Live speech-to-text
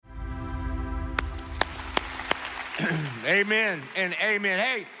Amen and amen.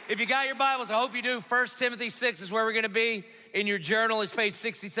 Hey, if you got your Bibles, I hope you do. 1 Timothy 6 is where we're going to be. In your journal is page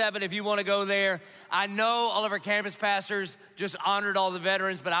 67 if you want to go there. I know all of our campus pastors just honored all the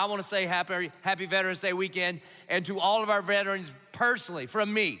veterans, but I want to say happy Veterans Day weekend. And to all of our veterans personally,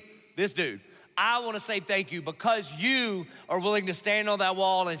 from me, this dude, I want to say thank you because you are willing to stand on that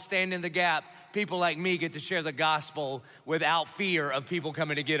wall and stand in the gap. People like me get to share the gospel without fear of people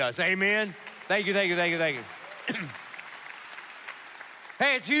coming to get us. Amen? Thank you, thank you, thank you, thank you.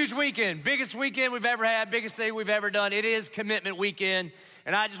 Hey, it's a huge weekend. Biggest weekend we've ever had, biggest thing we've ever done. It is commitment weekend.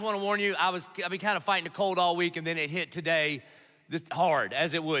 And I just want to warn you, I've been kind of fighting the cold all week, and then it hit today hard,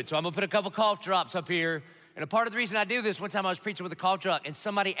 as it would. So I'm going to put a couple cough drops up here. And a part of the reason I do this, one time I was preaching with a cough drop, and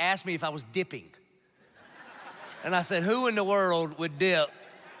somebody asked me if I was dipping. And I said, who in the world would dip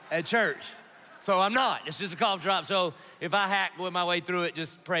at church? So I'm not. It's just a cough drop. So if I hack with my way through it,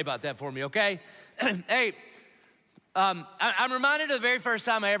 just pray about that for me, okay? Hey, I'm reminded of the very first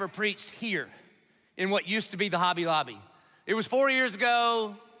time I ever preached here in what used to be the Hobby Lobby. It was 4 years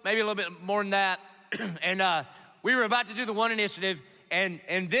ago, maybe a little bit more than that. And we were about to do the One Initiative, and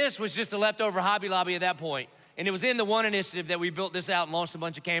this was just a leftover Hobby Lobby at that point. And it was in the One Initiative that we built this out and launched a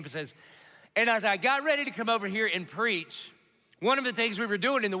bunch of campuses. And as I got ready to come over here and preach, one of the things we were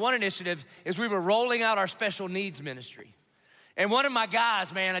doing in the One Initiative is we were rolling out our special needs ministry. And one of my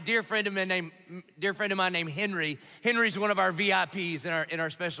guys, man, a dear friend of mine named Henry. Henry's one of our VIPs in our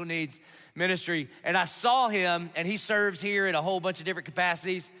special needs ministry. And I saw him, and he serves here in a whole bunch of different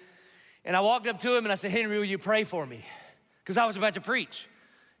capacities. And I walked up to him and I said, Henry, will you pray for me? Because I was about to preach.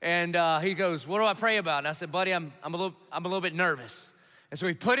 And he goes, what do I pray about? And I said, buddy, I'm a little bit nervous. And so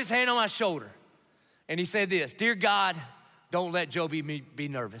he put his hand on my shoulder and he said this, dear God, don't let Joe be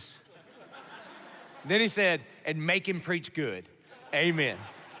nervous. Then he said, and make him preach good. Amen.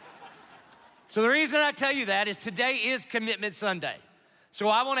 So the reason I tell you that is today is Commitment Sunday. So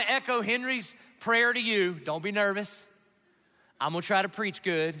I want to echo Henry's prayer to you. Don't be nervous. I'm going to try to preach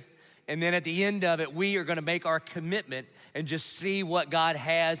good. And then at the end of it, we are going to make our commitment and just see what God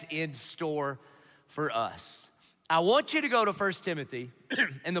has in store for us. I want you to go to 1 Timothy.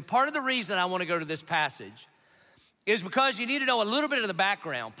 And the part of the reason I want to go to this passage is because you need to know a little bit of the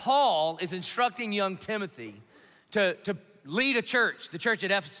background. Paul is instructing young Timothy to lead a church, the church at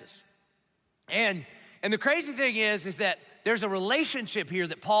Ephesus. And the crazy thing is that there's a relationship here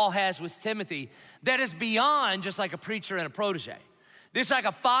that Paul has with Timothy that is beyond just like a preacher and a protege. This is like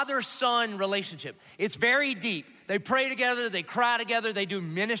a father-son relationship. It's very deep. They pray together, they cry together, they do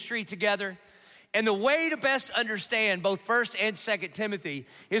ministry together. And the way to best understand both 1 and 2 Timothy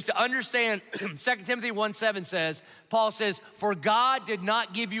is to understand 2 Timothy 1:7 says, Paul says, for God did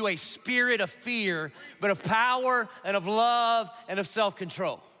not give you a spirit of fear, but of power and of love and of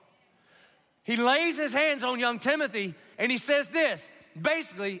self-control. He lays his hands on young Timothy and he says this,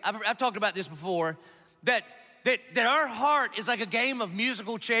 basically, I've talked about this before, that our heart is like a game of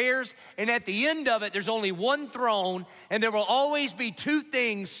musical chairs, and at the end of it, there's only one throne, and there will always be two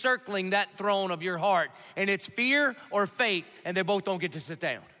things circling that throne of your heart, and it's fear or faith, and they both don't get to sit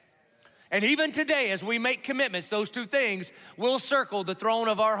down. And even today, as we make commitments, those two things will circle the throne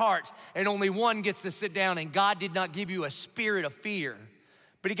of our hearts, and only one gets to sit down, and God did not give you a spirit of fear,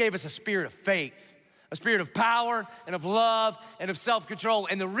 but he gave us a spirit of faith, a spirit of power and of love and of self-control.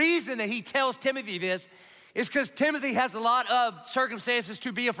 And the reason that he tells Timothy this is because Timothy has a lot of circumstances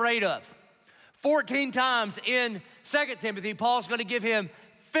to be afraid of. 14 times in 2 Timothy, Paul's going to give him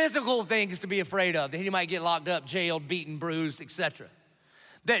physical things to be afraid of, that he might get locked up, jailed, beaten, bruised, etc.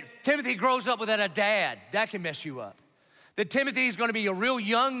 That Timothy grows up without a dad, that can mess you up. That Timothy is going to be a real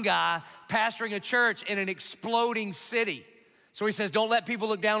young guy pastoring a church in an exploding city. So he says, don't let people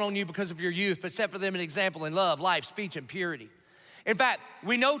look down on you because of your youth, but set for them an example in love, life, speech, and purity. In fact,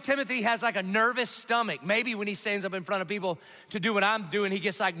 we know Timothy has like a nervous stomach. Maybe when he stands up in front of people to do what I'm doing, he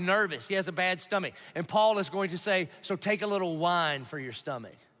gets like nervous. He has a bad stomach. And Paul is going to say, so take a little wine for your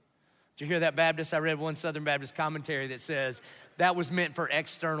stomach. Did you hear that, Baptist? I read one Southern Baptist commentary that says that was meant for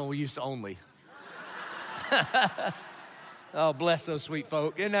external use only. Oh, bless those sweet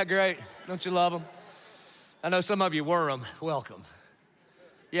folk. Isn't that great? Don't you love them? I know some of you were them. Welcome.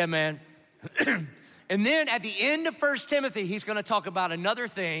 Yeah, man. And then at the end of 1 Timothy, he's going to talk about another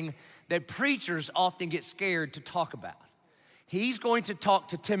thing that preachers often get scared to talk about. He's going to talk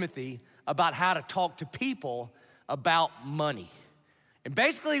to Timothy about how to talk to people about money. And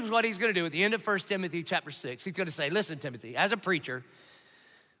basically what he's going to do at the end of 1 Timothy chapter 6, he's going to say, listen, Timothy, as a preacher,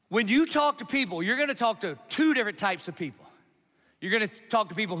 when you talk to people, you're going to talk to two different types of people. You're going to talk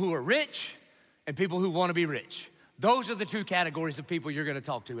to people who are rich and people who want to be rich. Those are the two categories of people you're going to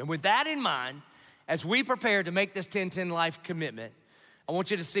talk to. And with that in mind, as we prepare to make this 10-10 life commitment, I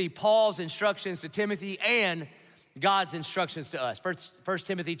want you to see Paul's instructions to Timothy and God's instructions to us. First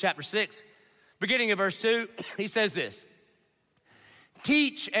Timothy chapter 6, beginning of verse 2, he says this: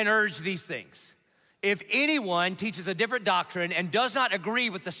 teach and urge these things. If anyone teaches a different doctrine and does not agree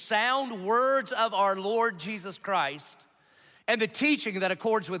with the sound words of our Lord Jesus Christ and the teaching that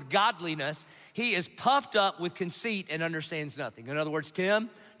accords with godliness, he is puffed up with conceit and understands nothing. In other words, Tim,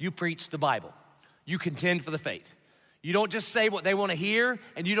 you preach the Bible. You contend for the faith. You don't just say what they want to hear,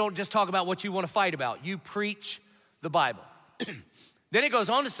 and you don't just talk about what you want to fight about. You preach the Bible. Then it goes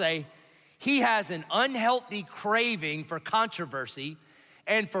on to say, he has an unhealthy craving for controversy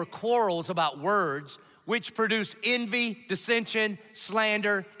and for quarrels about words, which produce envy, dissension,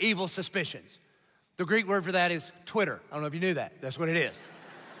 slander, evil suspicions. The Greek word for that is Twitter. I don't know if you knew that. That's what it is.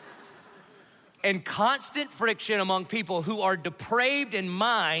 And constant friction among people who are depraved in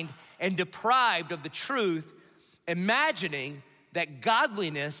mind and deprived of the truth, imagining that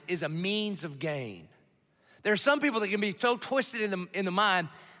godliness is a means of gain. There are some people that can be so twisted in the mind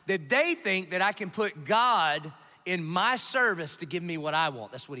that they think that I can put God in my service to give me what I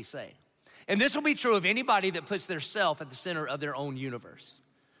want. That's what he's saying. And this will be true of anybody that puts their self at the center of their own universe.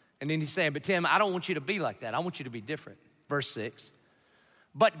 And then he's saying, but Tim, I don't want you to be like that. I want you to be different. Verse 6,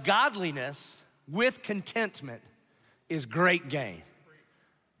 but godliness with contentment is great gain.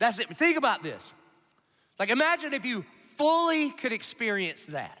 That's it. Think about this. Like, imagine if you fully could experience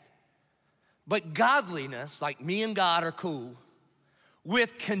that. But godliness, like me and God are cool,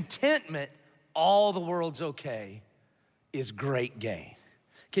 with contentment, all the world's okay, is great gain.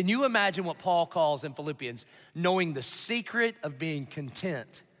 Can you imagine what Paul calls in Philippians, knowing the secret of being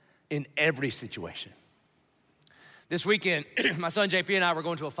content in every situation? This weekend, my son JP and I were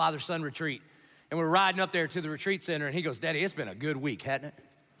going to a father-son retreat, and we're riding up there to the retreat center, and he goes, Daddy, it's been a good week, hasn't it?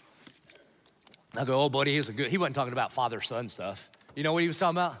 I go, oh, buddy, he wasn't talking about father-son stuff. You know what he was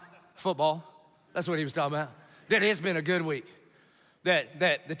talking about? Football. That's what he was talking about. Daddy, it's been a good week.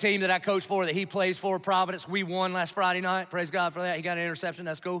 That the team that I coach for, that he plays for, Providence, we won last Friday night. Praise God for that. He got an interception.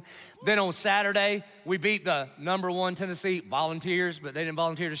 That's cool. Then on Saturday, we beat the #1 Tennessee Volunteers, but they didn't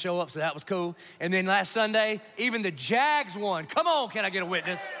volunteer to show up, so that was cool. And then last Sunday, even the Jags won. Come on, can I get a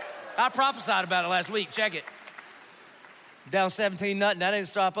witness? I prophesied about it last week. Check it. Down 17-0. That didn't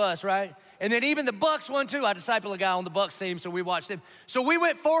stop us, right? And then even the Bucks won too. I disciple a guy on the Bucks team, so we watched them. So we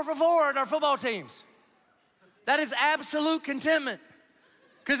went 4 for 4 in our football teams. That is absolute contentment.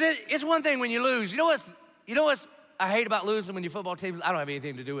 Because it's one thing when you lose. You know what's I hate about losing when your football teams, I don't have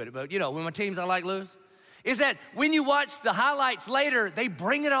anything to do with it, but when my teams I like lose, is that when you watch the highlights later, they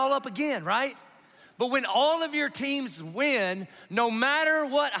bring it all up again, right? But when all of your teams win, no matter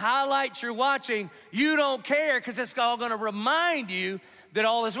what highlights you're watching, you don't care because it's all gonna remind you that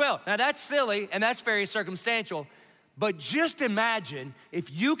all is well. Now that's silly and that's very circumstantial, but just imagine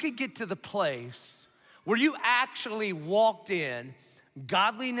if you could get to the place where you actually walked in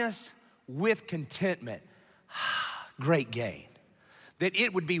godliness with contentment, great gain. That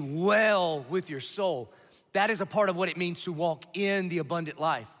it would be well with your soul. That is a part of what it means to walk in the abundant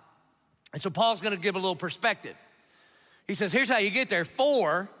life. And so Paul's gonna give a little perspective. He says, here's how you get there.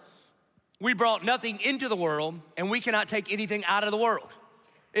 For we brought nothing into the world, and we cannot take anything out of the world.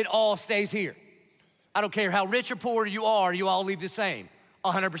 It all stays here. I don't care how rich or poor you are, you all leave the same,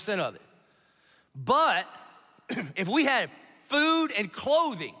 100% of it. But if we have food and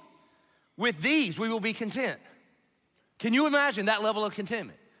clothing, with these we will be content. Can you imagine that level of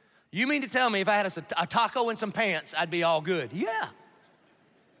contentment? You mean to tell me if I had a taco and some pants, I'd be all good? Yeah.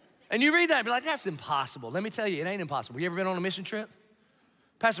 And you read that and be like, that's impossible. Let me tell you, it ain't impossible. You ever been on a mission trip?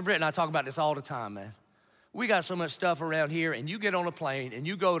 Pastor Britt and I talk about this all the time, man. We got so much stuff around here, and you get on a plane and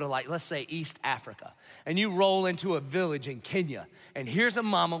you go to, like, let's say East Africa, and you roll into a village in Kenya, and here's a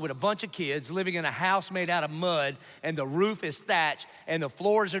mama with a bunch of kids living in a house made out of mud, and the roof is thatched, and the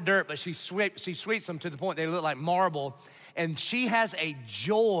floors are dirt, but she sweeps them to the point they look like marble, and she has a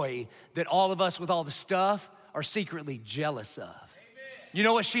joy that all of us with all the stuff are secretly jealous of. Amen. You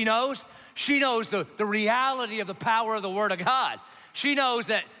know what she knows? She knows the reality of the power of the Word of God. She knows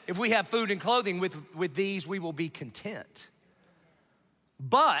that if we have food and clothing with these, we will be content.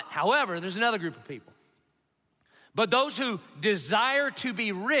 But, however, there's another group of people. But those who desire to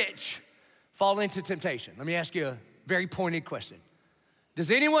be rich fall into temptation. Let me ask you a very pointed question.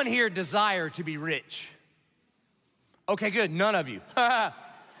 Does anyone here desire to be rich? Okay, good, none of you.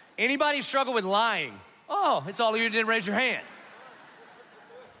 Anybody struggle with lying? Oh, it's all of you who didn't raise your hand.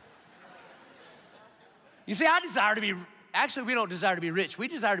 You see, I desire to be Actually, we don't desire to be rich. We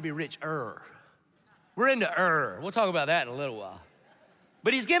desire to be richer. We're into We'll talk about that in a little while.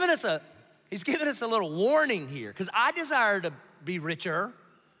 But he's given us a He's giving us a little warning here, because I desire to be richer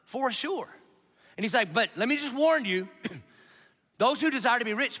for sure. And he's like, but let me just warn you, those who desire to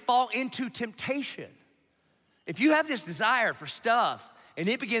be rich fall into temptation. If you have this desire for stuff and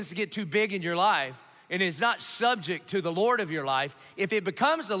it begins to get too big in your life and is not subject to the Lord of your life, if it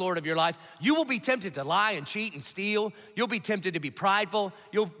becomes the Lord of your life, you will be tempted to lie and cheat and steal. You'll be tempted to be prideful.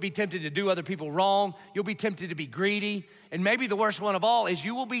 You'll be tempted to do other people wrong. You'll be tempted to be greedy. And maybe the worst one of all is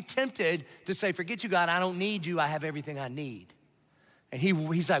you will be tempted to say, forget you, God, I don't need you. I have everything I need. And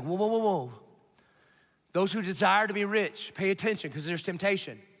he's like, whoa, whoa, whoa, whoa. Those who desire to be rich, pay attention, because there's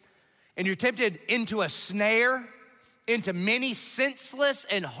temptation. And you're tempted into a snare, into many senseless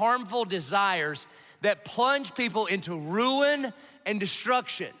and harmful desires that plunge people into ruin and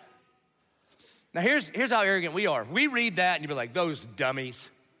destruction. Now here's how arrogant we are. We read that and you be like, those dummies,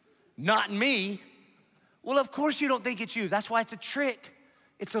 not me. Well, of course you don't think it's you. That's why it's a trick.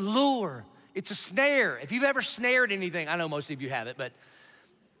 It's a lure. It's a snare. If you've ever snared anything, I know most of you haven't, but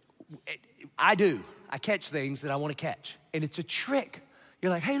I do. I catch things that I want to catch, and it's a trick.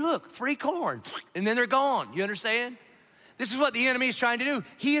 You're like, hey, look, free corn, and then they're gone. You understand? This is what the enemy is trying to do.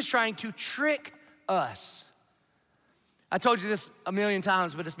 He is trying to trick us. I told you this a million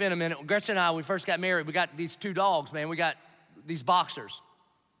times, but it's been a minute. When Gretchen and I, when we first got married, we got these 2 dogs, man. We got these boxers.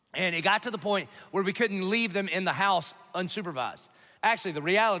 And it got to the point where we couldn't leave them in the house unsupervised. Actually, the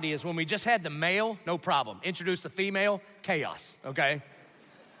reality is when we just had the male, no problem. Introduce the female, chaos, okay?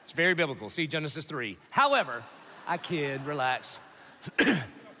 It's very biblical. See Genesis 3. However, I kid, relax.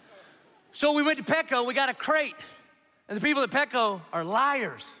 So we went to Petco, we got a crate. And the people at Petco are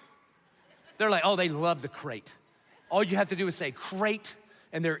liars. They're like, oh, they love the crate. All you have to do is say crate,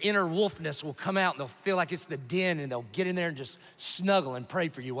 and their inner wolfness will come out, and they'll feel like it's the den, and they'll get in there and just snuggle and pray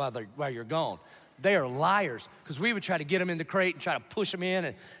for you while you're gone. They are liars, because we would try to get them in the crate and try to push them in,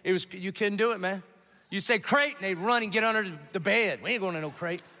 and you couldn't do it, man. You say crate, and they'd run and get under the bed. We ain't going to no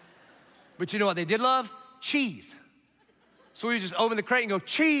crate. But you know what they did love? Cheese. So we would just open the crate and go,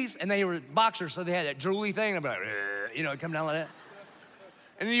 cheese, and they were boxers, so they had that drooly thing, and I'd be like, you know, it'd come down like that.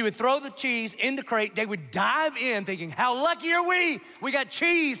 And then you would throw the cheese in the crate. They would dive in thinking, how lucky are we? We got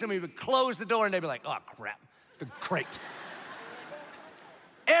cheese. And we would close the door and they'd be like, oh crap, the crate.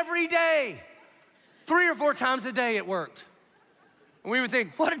 Every day, 3 or 4 times a day it worked. And we would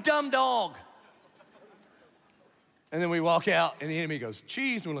think, what a dumb dog. And then we walk out and the enemy goes,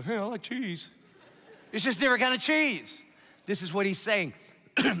 cheese. And we're like, hey, I like cheese. It's just different kind of cheese. This is what he's saying,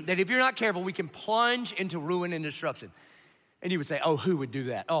 that if you're not careful, we can plunge into ruin and destruction. And you would say, oh, who would do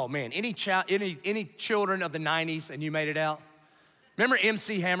that? Oh man, any children of the 90s and you made it out? Remember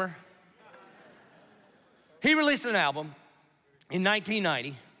MC Hammer? He released an album in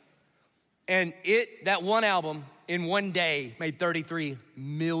 1990, and that one album in one day made $33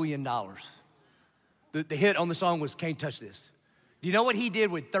 million. The hit on the song was Can't Touch This. Do you know what he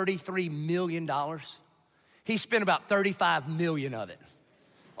did with $33 million? He spent about $35 million of it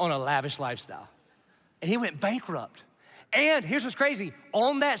on a lavish lifestyle. And he went bankrupt. And here's what's crazy.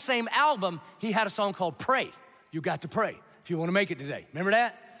 On that same album, he had a song called Pray. You got to pray if you want to make it today. Remember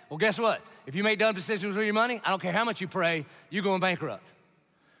that? Well, guess what? If you make dumb decisions with your money, I don't care how much you pray, you're going bankrupt.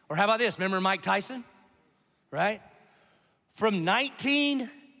 Or how about this? Remember Mike Tyson? Right? From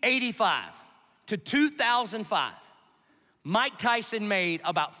 1985 to 2005, Mike Tyson made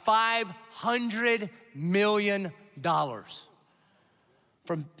about $500 million. From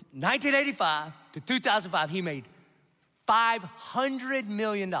 1985 to 2005, he made $500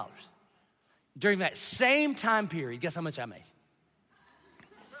 million. During that same time period, guess how much I made?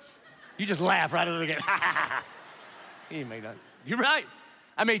 You just laugh right out of the gate. He didn't make that. You're right.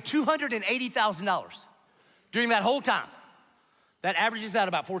 I made $280,000 during that whole time. That averages out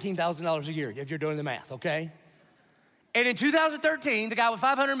about $14,000 a year if you're doing the math, okay? And in 2013, the guy with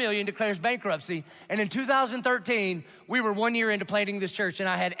 $500 million declares bankruptcy. And in 2013, we were 1 year into planting this church, and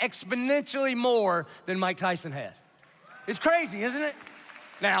I had exponentially more than Mike Tyson had. It's crazy, isn't it?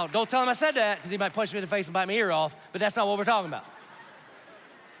 Now, don't tell him I said that, because he might punch me in the face and bite my ear off, but that's not what we're talking about.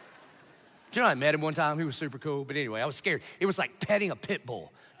 Do you know I met him one time? He was super cool, but anyway, I was scared. It was like petting a pit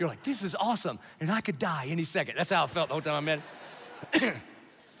bull. You're like, this is awesome, and I could die any second. That's how I felt the whole time I met him.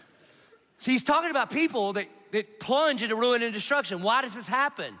 So he's talking about people that plunge into ruin and destruction. Why does this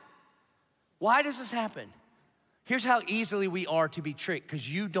happen? Why does this happen? Here's how easily we are to be tricked,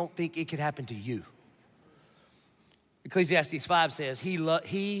 because you don't think it could happen to you. Ecclesiastes 5 says,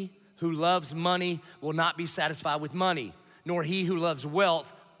 he who loves money will not be satisfied with money, nor he who loves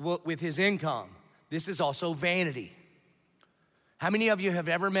wealth with his income. This is also vanity. How many of you have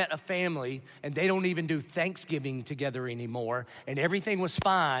ever met a family and they don't even do Thanksgiving together anymore, and everything was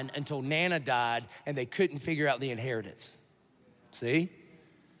fine until Nana died and they couldn't figure out the inheritance? See?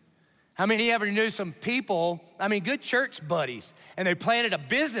 How many ever knew some people, good church buddies, and they planted a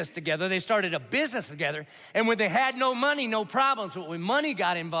business together, they started a business together, and when they had no money, no problems, but when money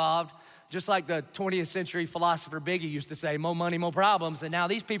got involved, just like the 20th century philosopher Biggie used to say, more money, more problems, and now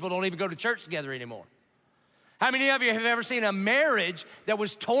these people don't even go to church together anymore. How many of you have ever seen a marriage that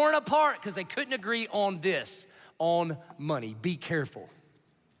was torn apart because they couldn't agree on this, on money? Be careful.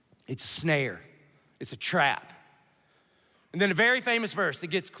 It's a snare. It's a trap. And then a very famous verse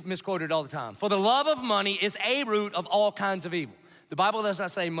that gets misquoted all the time. For the love of money is a root of all kinds of evil. The Bible does not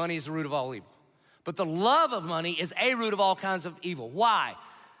say money is the root of all evil. But the love of money is a root of all kinds of evil. Why?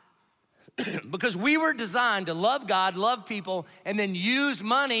 Because we were designed to love God, love people, and then use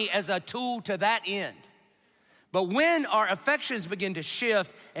money as a tool to that end. But when our affections begin to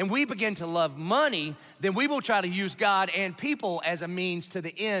shift and we begin to love money, then we will try to use God and people as a means to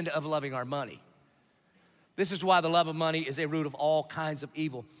the end of loving our money. This is why the love of money is a root of all kinds of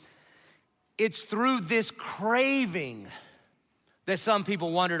evil. It's through this craving that some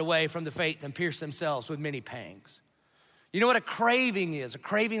people wandered away from the faith and pierced themselves with many pangs. You know what a craving is? A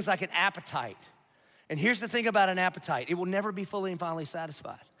craving is like an appetite. And here's the thing about an appetite. It will never be fully and finally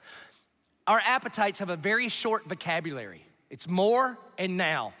satisfied. Our appetites have a very short vocabulary. It's more and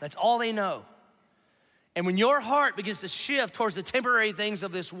now. That's all they know. And when your heart begins to shift towards the temporary things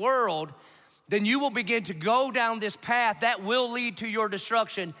of this world, then you will begin to go down this path that will lead to your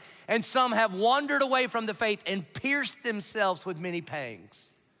destruction. And some have wandered away from the faith and pierced themselves with many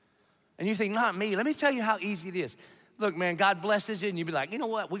pangs. And you think, not me. Let me tell you how easy it is. Look, man, God blesses you, and you'll be like, you know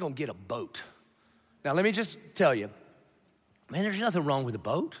what? We're going to get a boat. Now, let me just tell you, man, there's nothing wrong with a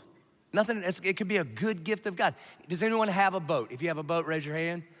boat. Nothing, it could be a good gift of God. Does anyone have a boat? If you have a boat, raise your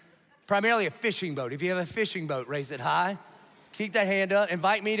hand. Primarily a fishing boat. If you have a fishing boat, raise it high. Keep that hand up.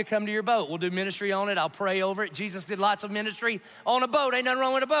 Invite me to come to your boat. We'll do ministry on it. I'll pray over it. Jesus did lots of ministry on a boat. Ain't nothing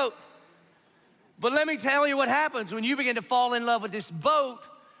wrong with a boat. But let me tell you what happens when you begin to fall in love with this boat,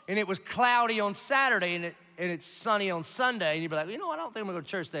 and it was cloudy on Saturday and it's sunny on Sunday, and you be like, you know what, I don't think I'm gonna go to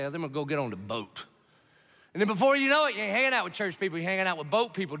church today. I think I'm gonna go get on the boat. And then before you know it, you're hanging out with church people, you're hanging out with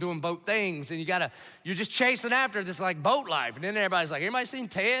boat people doing boat things, and you're just chasing after this like boat life. And then everybody's like, anybody seen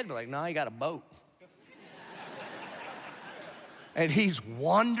Ted? We're like, no, he got a boat. And he's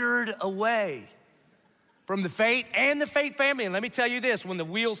wandered away from the faith and the faith family. And let me tell you this, when the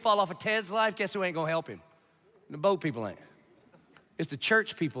wheels fall off of Ted's life, guess who ain't gonna help him? The boat people ain't. It's the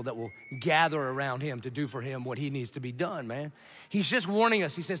church people that will gather around him to do for him what he needs to be done, man. He's just warning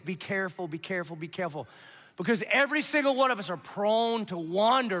us. He says, be careful, be careful, be careful. Because every single one of us are prone to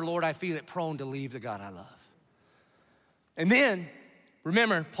wander, Lord, I feel it, prone to leave the God I love. And then,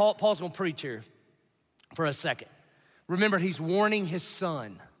 remember, Paul's gonna preach here for a second. Remember, he's warning his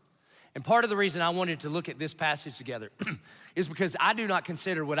son. And part of the reason I wanted to look at this passage together is because I do not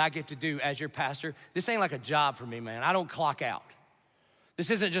consider what I get to do as your pastor, this ain't like a job for me, man. I don't clock out. This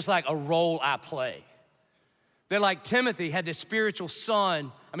isn't just like a role I play. They're like Timothy had this spiritual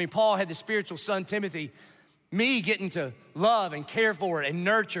son. Paul had the spiritual son, Timothy. Me getting to love and care for it and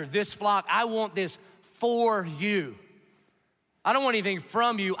nurture this flock, I want this for you. I don't want anything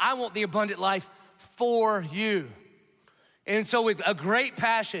from you. I want the abundant life for you. And so with a great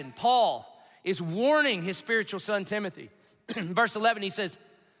passion, Paul is warning his spiritual son, Timothy. Verse 11, he says,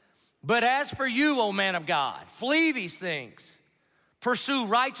 but as for you, O man of God, flee these things. Pursue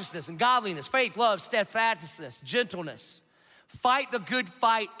righteousness and godliness, faith, love, steadfastness, gentleness. Fight the good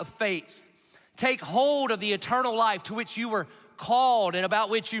fight of faith. Take hold of the eternal life to which you were called and about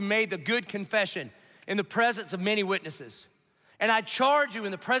which you made the good confession in the presence of many witnesses. And I charge you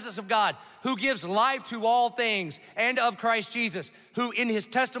in the presence of God, who gives life to all things, and of Christ Jesus, who in his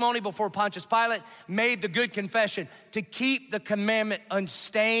testimony before Pontius Pilate made the good confession, to keep the commandment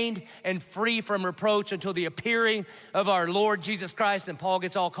unstained and free from reproach until the appearing of our Lord Jesus Christ. And Paul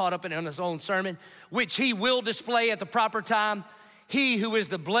gets all caught up in his own sermon, which he will display at the proper time. He who is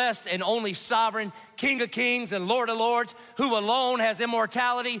the blessed and only sovereign, King of kings and Lord of lords, who alone has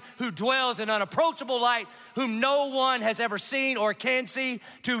immortality, who dwells in unapproachable light, whom no one has ever seen or can see.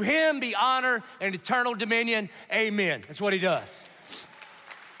 To him be honor and eternal dominion. Amen. That's what he does.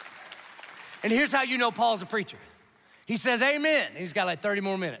 And here's how you know Paul's a preacher. He says amen. And he's got like 30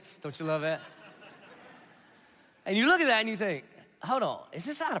 more minutes. Don't you love that? And you look at that and you think, hold on, is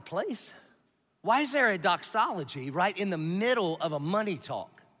this out of place? Why is there a doxology right in the middle of a money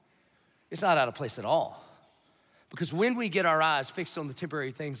talk? It's not out of place at all. Because when we get our eyes fixed on the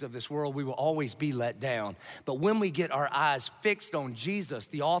temporary things of this world, we will always be let down. But when we get our eyes fixed on Jesus,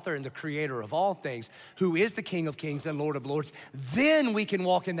 the author and the creator of all things, who is the King of Kings and Lord of Lords, then we can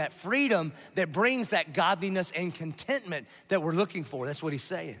walk in that freedom that brings that godliness and contentment that we're looking for. That's what he's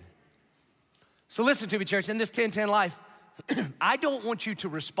saying. So listen to me, church. In this 10-10 life, I don't want you to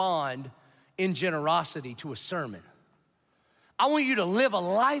respond in generosity to a sermon. I want you to live a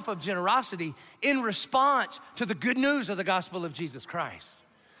life of generosity in response to the good news of the gospel of Jesus Christ.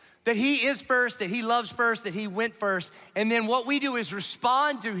 That he is first, that he loves first, that he went first. And then what we do is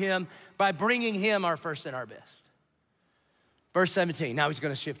respond to him by bringing him our first and our best. Verse 17, now he's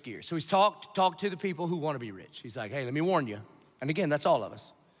gonna shift gears. So he's talked to the people who wanna be rich. He's like, hey, let me warn you. And again, that's all of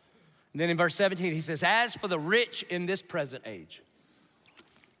us. And then in verse 17, he says, as for the rich in this present age.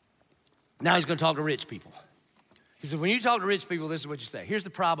 Now he's gonna talk to rich people. He said, when you talk to rich people, this is what you say. Here's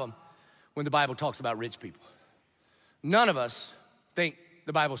the problem when the Bible talks about rich people. None of us think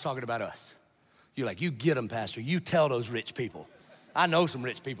the Bible's talking about us. You're like, you get them, Pastor. You tell those rich people. I know some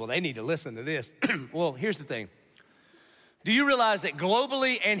rich people. They need to listen to this. Well, here's the thing. Do you realize that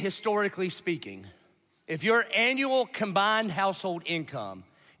globally and historically speaking, if your annual combined household income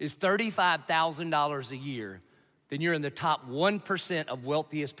is $35,000 a year, then you're in the top 1% of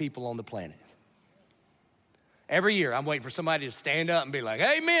wealthiest people on the planet? Every year, I'm waiting for somebody to stand up and be like,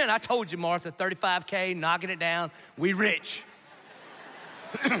 amen, I told you, Martha, 35K, knocking it down, we rich.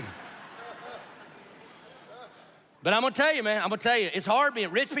 But I'm gonna tell you, man, it's hard being,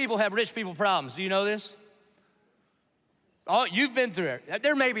 rich people have rich people problems. Do you know this? Oh, you've been through it.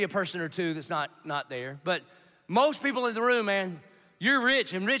 There may be a person or two that's not there, but most people in the room, man, you're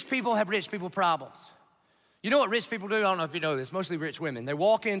rich, and rich people have rich people problems. You know what rich people do? I don't know if you know this, mostly rich women. They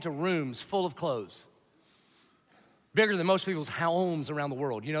walk into rooms full of clothes. Bigger than most people's homes around the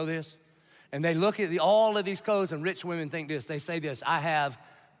world. You know this? And they look at all of these clothes, and rich women think this. They say this, I have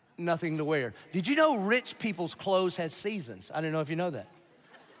nothing to wear. Did you know rich people's clothes had seasons? I don't know if you know that.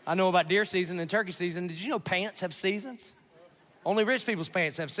 I know about deer season and turkey season. Did you know pants have seasons? Only rich people's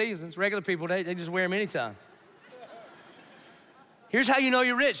pants have seasons. Regular people, they just wear them anytime. Here's how you know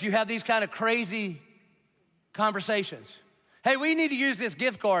you're rich. You have these kind of crazy conversations. Hey, we need to use this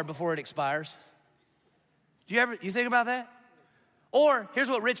gift card before it expires. You think about that? Or here's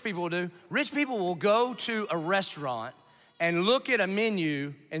what rich people will do. Rich people will go to a restaurant and look at a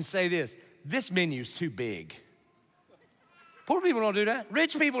menu and say this menu's too big. Poor people don't do that.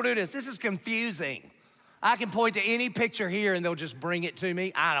 Rich people do this. This is confusing. I can point to any picture here and they'll just bring it to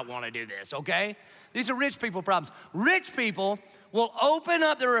me. I don't want to do this, okay? These are rich people problems. Rich people will open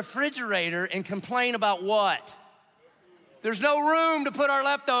up the refrigerator and complain about what? There's no room to put our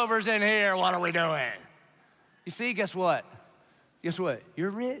leftovers in here. What are we doing? You see, guess what? Guess what?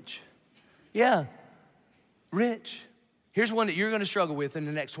 You're rich. Yeah, rich. Here's one that you're gonna struggle with in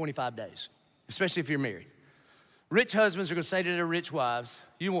the next 25 days, especially if you're married. Rich husbands are gonna say to their rich wives,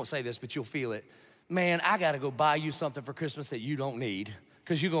 you won't say this, but you'll feel it. Man, I gotta go buy you something for Christmas that you don't need,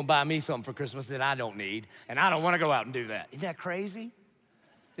 because you're gonna buy me something for Christmas that I don't need, and I don't wanna go out and do that. Isn't that crazy?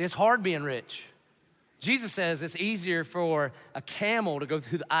 It's hard being rich. Jesus says it's easier for a camel to go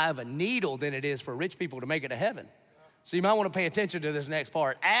through the eye of a needle than it is for rich people to make it to heaven. So you might want to pay attention to this next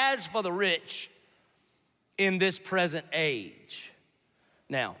part. As for the rich in this present age.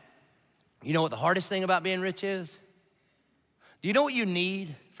 Now, you know what the hardest thing about being rich is? Do you know what you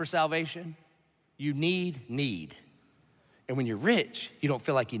need for salvation? You need. And when you're rich, you don't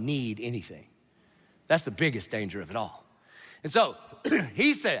feel like you need anything. That's the biggest danger of it all. And so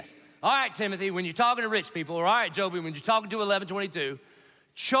he says, all right, Timothy, when you're talking to rich people, or all right, Joby, when you're talking to 1122,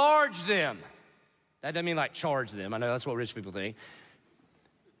 charge them. That doesn't mean like charge them. I know that's what rich people think.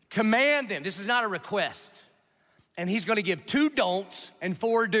 Command them. This is not a request. And he's gonna give 2 don'ts and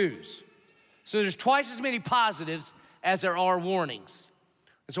 4 do's. So there's twice as many positives as there are warnings.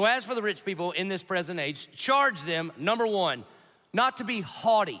 And so as for the rich people in this present age, charge them, number 1, not to be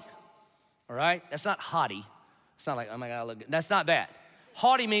haughty, all right? That's not haughty. It's not like, oh my God, look good. That's not that.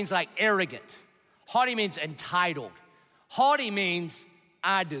 Haughty means like arrogant. Haughty means entitled. Haughty means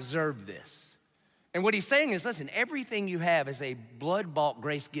I deserve this. And what he's saying is, listen, everything you have is a blood-bought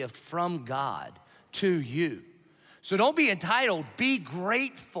grace gift from God to you. So don't be entitled, be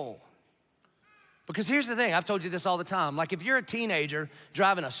grateful. Because here's the thing, I've told you this all the time. Like if you're a teenager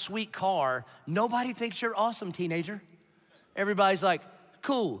driving a sweet car, nobody thinks you're awesome, teenager. Everybody's like,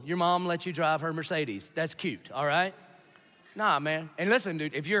 cool, your mom lets you drive her Mercedes. That's cute, all right? Nah, man. And listen,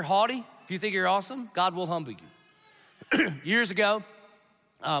 dude, if you're haughty, if you think you're awesome, God will humble you. Years ago,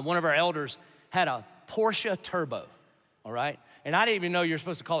 one of our elders had a Porsche Turbo, all right? And I didn't even know you're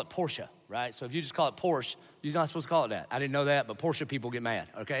supposed to call it Porsche, right? So if you just call it Porsche, you're not supposed to call it that. I didn't know that, but Porsche people get mad,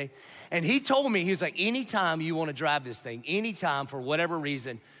 okay? And he told me, he was like, anytime you want to drive this thing, anytime for whatever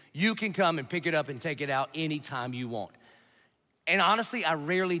reason, you can come and pick it up and take it out anytime you want. And honestly, I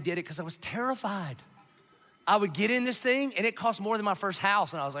rarely did it because I was terrified. I would get in this thing and it cost more than my first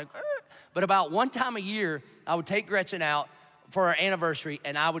house. And I was like, But about one time a year, I would take Gretchen out for our anniversary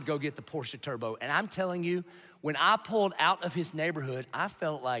and I would go get the Porsche Turbo. And I'm telling you, when I pulled out of his neighborhood, I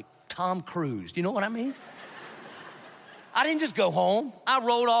felt like Tom Cruise. Do you know what I mean? I didn't just go home. I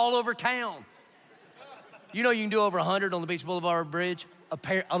rode all over town. You know you can do over 100 on the Beach Boulevard Bridge,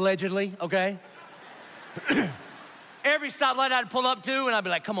 allegedly, okay? Every stoplight I'd pull up to, and I'd be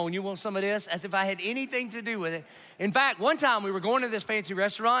like, come on, you want some of this? As if I had anything to do with it. In fact, one time we were going to this fancy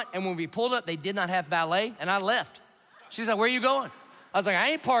restaurant, and when we pulled up, they did not have valet, and I left. She's like, where are you going? I was like, I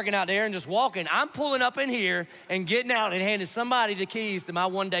ain't parking out there and just walking. I'm pulling up in here and getting out and handing somebody the keys to my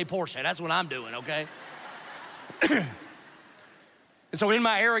one-day Porsche. That's what I'm doing, okay? And so in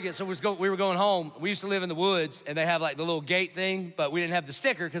my arrogance, we were going home. We used to live in the woods, and they have like the little gate thing, but we didn't have the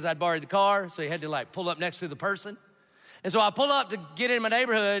sticker because I'd borrowed the car, so you had to like pull up next to the person. And so I pull up to get in my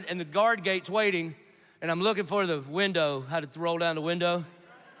neighborhood, and the guard gate's waiting, and I'm looking for the window, how to roll down the window.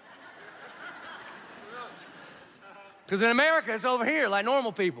 Because in America, it's over here like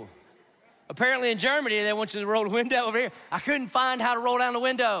normal people. Apparently in Germany, they want you to roll the window over here. I couldn't find how to roll down the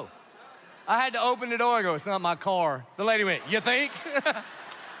window. I had to open the door and go, it's not my car. The lady went, you think?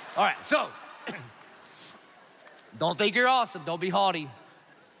 All right, so don't think you're awesome. Don't be haughty.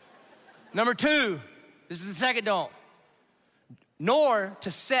 Number 2, this is the second don't. Nor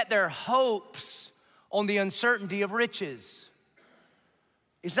to set their hopes on the uncertainty of riches.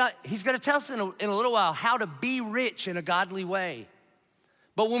 He's going to tell us in a little while how to be rich in a godly way.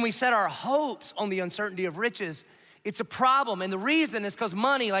 But when we set our hopes on the uncertainty of riches, it's a problem. And the reason is because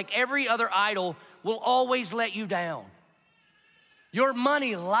money, like every other idol, will always let you down. Your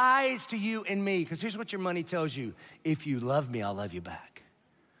money lies to you and me, because here's what your money tells you. If you love me, I'll love you back.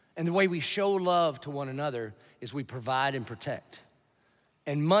 And the way we show love to one another is we provide and protect.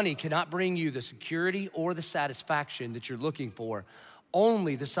 And money cannot bring you the security or the satisfaction that you're looking for.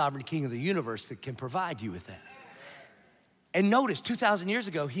 Only the sovereign king of the universe that can provide you with that. And notice, 2,000 years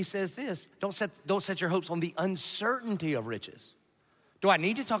ago, he says this, don't set your hopes on the uncertainty of riches. Do I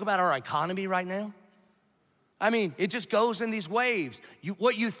need to talk about our economy right now? I mean, it just goes in these waves.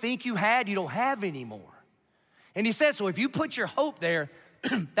 What you think you had, you don't have anymore. And he says, so if you put your hope there,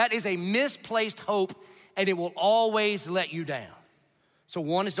 that is a misplaced hope, and it will always let you down. So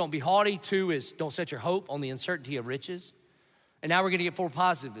 1 is don't be haughty. 2 is don't set your hope on the uncertainty of riches. And now we're gonna get 4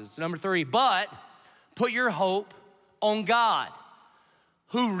 positives. Number 3, but put your hope on God,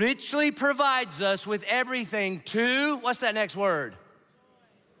 who richly provides us with everything to, what's that next word?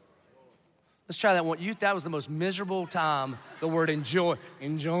 Let's try that one. That was the most miserable time, the word enjoy.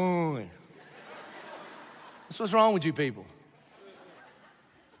 Enjoy. That's what's wrong with you people.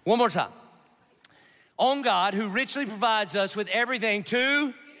 One more time. On God, who richly provides us with everything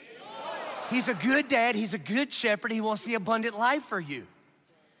to, he's a good dad, he's a good shepherd, he wants the abundant life for you.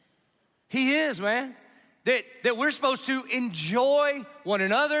 He is, man. That we're supposed to enjoy one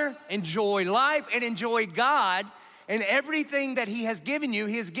another, enjoy life, and enjoy God, and everything that he has given you,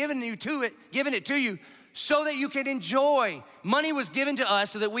 he has given it to you so that you can enjoy. Money was given to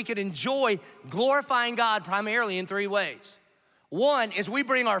us so that we could enjoy glorifying God primarily in 3 ways. 1 is we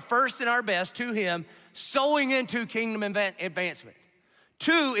bring our first and our best to him, sowing into kingdom advancement.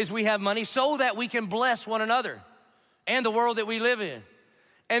 2 is we have money so that we can bless one another and the world that we live in.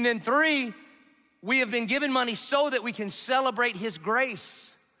 And then 3, we have been given money so that we can celebrate his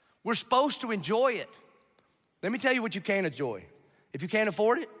grace. We're supposed to enjoy it. Let me tell you what you can't enjoy. If you can't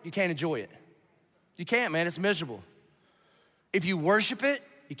afford it, you can't enjoy it. You can't, man, it's miserable. If you worship it,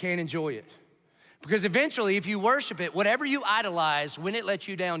 you can't enjoy it. Because eventually, if you worship it, whatever you idolize, when it lets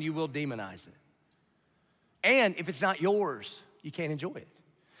you down, you will demonize it. And if it's not yours, you can't enjoy it.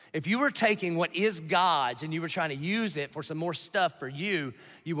 If you were taking what is God's and you were trying to use it for some more stuff for you,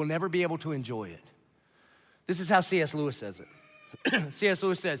 you will never be able to enjoy it. This is how C.S. Lewis says it. C.S.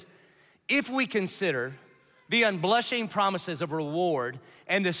 Lewis says, if we consider the unblushing promises of reward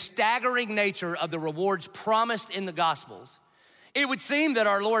and the staggering nature of the rewards promised in the Gospels, it would seem that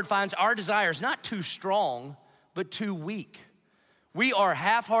our Lord finds our desires not too strong, but too weak. We are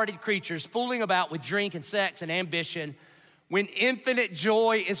half-hearted creatures fooling about with drink and sex and ambition when infinite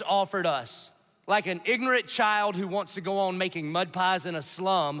joy is offered us, like an ignorant child who wants to go on making mud pies in a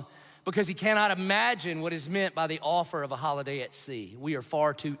slum because he cannot imagine what is meant by the offer of a holiday at sea. We are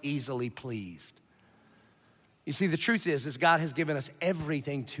far too easily pleased. You see, the truth is God has given us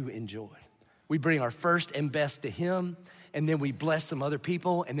everything to enjoy. We bring our first and best to him, and then we bless some other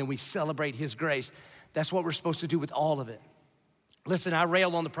people, and then we celebrate his grace. That's what we're supposed to do with all of it. Listen, I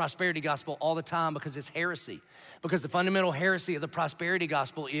rail on the prosperity gospel all the time because it's heresy. Because the fundamental heresy of the prosperity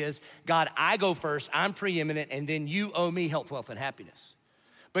gospel is, God, I go first, I'm preeminent, and then you owe me health, wealth, and happiness.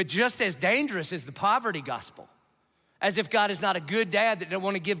 But just as dangerous is the poverty gospel, as if God is not a good dad that doesn't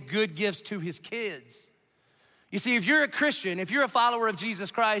want to give good gifts to his kids. You see, if you're a Christian, if you're a follower of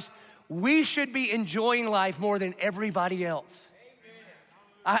Jesus Christ, we should be enjoying life more than everybody else.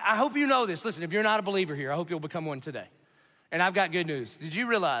 I hope you know this. Listen, if you're not a believer here, I hope you'll become one today. And I've got good news. Did you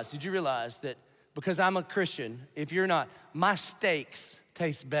realize that because I'm a Christian, if you're not, my steaks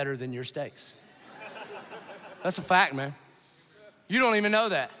taste better than your steaks? That's a fact, man. You don't even know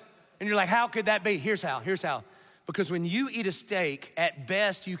that. And you're like, how could that be? Here's how. Because when you eat a steak, at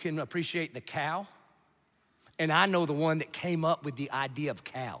best you can appreciate the cow. And I know the one that came up with the idea of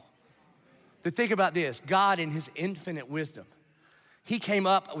cow. But think about this, God in his infinite wisdom, he came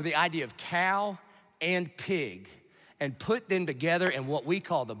up with the idea of cow and pig and put them together in what we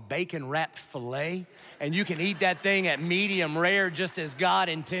call the bacon wrapped filet. And you can eat that thing at medium rare just as God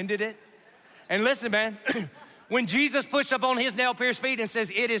intended it. And listen, man, when Jesus pushed up on his nail-pierced feet and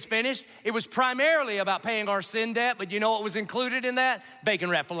says, it is finished, it was primarily about paying our sin debt, but you know what was included in that? Bacon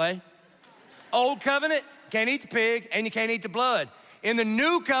wrapped filet. Old covenant, can't eat the pig and you can't eat the blood. In the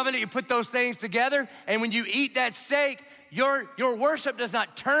new covenant, you put those things together, and when you eat that steak, your worship does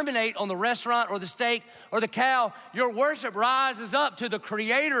not terminate on the restaurant or the steak or the cow. Your worship rises up to the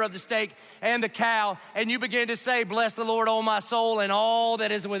creator of the steak and the cow, and you begin to say, bless the Lord, O my soul, and all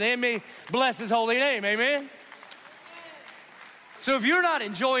that is within me. Bless his holy name, amen? So if you're not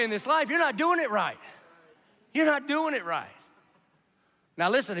enjoying this life, you're not doing it right. You're not doing it right. Now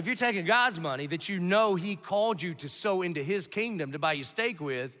listen, if you're taking God's money that you know he called you to sow into his kingdom to buy you steak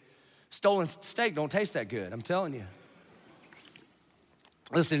with, stolen steak don't taste that good, I'm telling you.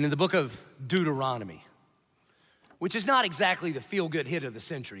 Listen, in the book of Deuteronomy, which is not exactly the feel-good hit of the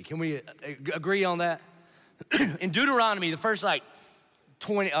century, can we agree on that? In Deuteronomy, the first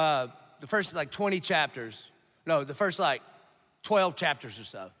 20 chapters, no, the first 12 chapters or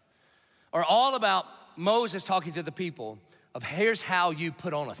so, are all about Moses talking to the people of here's how you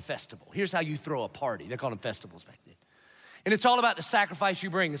put on a festival. Here's how you throw a party. They called them festivals back then. And it's all about the sacrifice you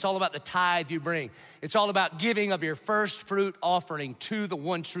bring. It's all about the tithe you bring. It's all about giving of your first fruit offering to the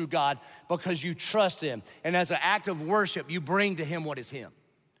one true God because you trust him. And as an act of worship, you bring to him what is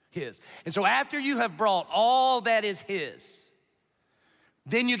his. And so after you have brought all that is his,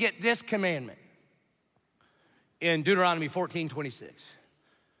 then you get this commandment in Deuteronomy 14:26.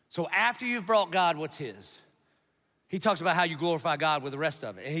 So after you've brought God what's his, he talks about how you glorify God with the rest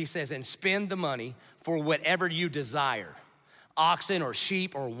of it. And he says, and spend the money for whatever you desire. Oxen or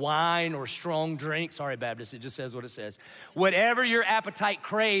sheep or wine or strong drink. Sorry, Baptist, it just says what it says. Whatever your appetite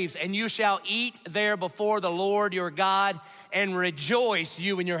craves, and you shall eat there before the Lord your God and rejoice,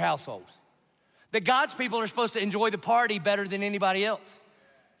 you and your household. That God's people are supposed to enjoy the party better than anybody else.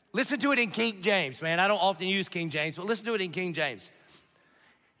 Listen to it in King James, man. I don't often use King James, but listen to it in King James.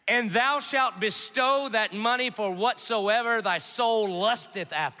 And thou shalt bestow that money for whatsoever thy soul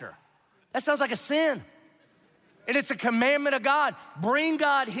lusteth after. That sounds like a sin. And it's a commandment of God. Bring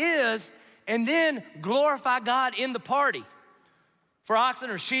God his and then glorify God in the party. For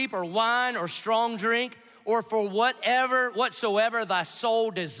oxen or sheep or wine or strong drink or for whatsoever thy soul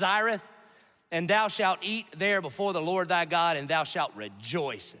desireth, and thou shalt eat there before the Lord thy God, and thou shalt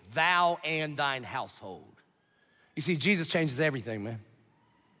rejoice, thou and thine household. You see, Jesus changes everything, man.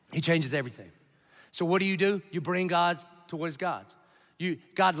 He changes everything. So what do? You bring God to what is God's.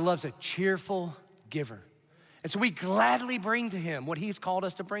 God loves a cheerful giver. And so we gladly bring to him what he's called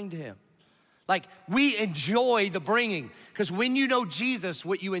us to bring to him. Like we enjoy the bringing, because when you know Jesus,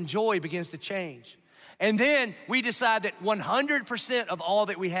 what you enjoy begins to change. And then we decide that 100% of all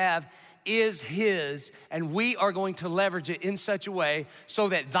that we have is his, and we are going to leverage it in such a way so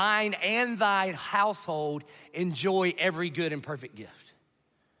that thine and thy household enjoy every good and perfect gift.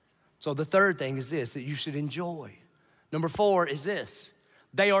 So the third thing is this, that you should enjoy. Number 4 is this,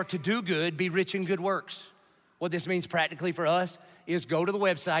 they are to do good, be rich in good works. What this means practically for us is go to the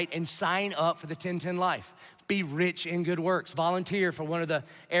website and sign up for the 1010 Life. Be rich in good works. Volunteer for one of the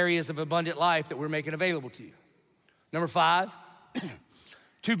areas of abundant life that we're making available to you. Number 5,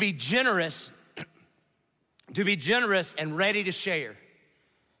 to be generous and ready to share.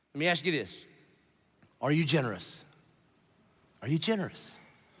 Let me ask you this. Are you generous? Are you generous?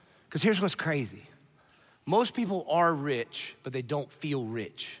 Because here's what's crazy. Most people are rich, but they don't feel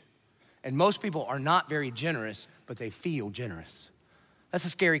rich. And most people are not very generous, but they feel generous. That's a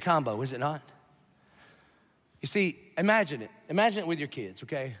scary combo, is it not? You see, imagine it. Imagine it with your kids,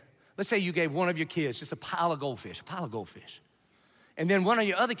 okay? Let's say you gave one of your kids just a pile of goldfish. And then one of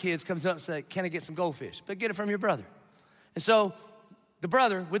your other kids comes up and says, can I get some goldfish? But get it from your brother. And so the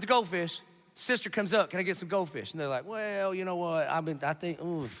brother with the goldfish, sister comes up, can I get some goldfish? And they're like, well, you know what? I think,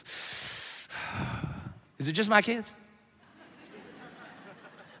 ooh. Is it just my kids?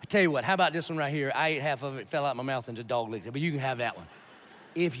 I tell you what, how about this one right here? I ate half of it, fell out my mouth, and the dog licked it, but you can have that one.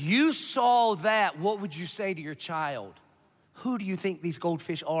 If you saw that, what would you say to your child? Who do you think these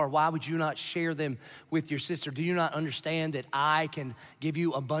goldfish are? Why would you not share them with your sister? Do you not understand that I can give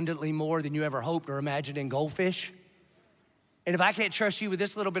you abundantly more than you ever hoped or imagined in goldfish? And if I can't trust you with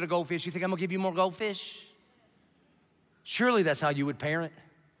this little bit of goldfish, you think I'm gonna give you more goldfish? Surely that's how you would parent.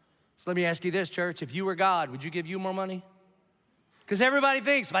 So let me ask you this, church. If you were God, would you give you more money? Because everybody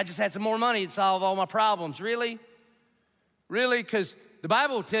thinks if I just had some more money, it'd solve all my problems. Really? Really? Because the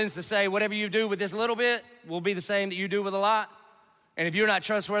Bible tends to say whatever you do with this little bit will be the same that you do with a lot. And if you're not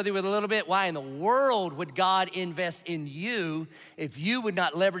trustworthy with a little bit, why in the world would God invest in you if you would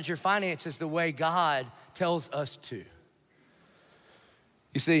not leverage your finances the way God tells us to?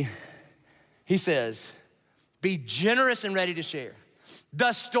 You see, he says, be generous and ready to share,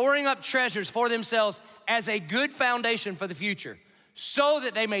 thus storing up treasures for themselves as a good foundation for the future, so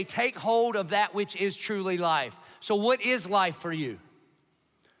that they may take hold of that which is truly life. So what is life for you?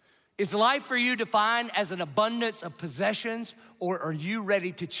 Is life for you defined as an abundance of possessions, or are you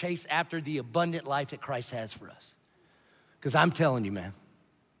ready to chase after the abundant life that Christ has for us? Because I'm telling you, man,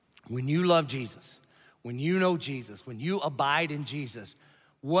 when you love Jesus, when you know Jesus, when you abide in Jesus,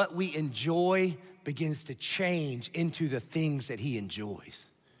 what we enjoy begins to change into the things that he enjoys.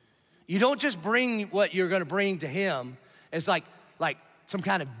 You don't just bring what you're gonna bring to him as like some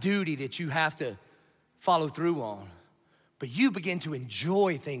kind of duty that you have to follow through on, but you begin to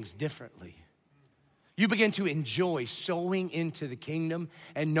enjoy things differently. You begin to enjoy sowing into the kingdom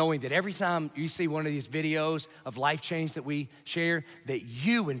and knowing that every time you see one of these videos of life change that we share, that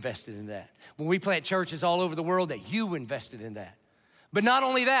you invested in that. When we plant churches all over the world, that you invested in that. But not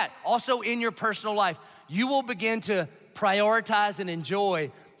only that, also in your personal life, you will begin to prioritize and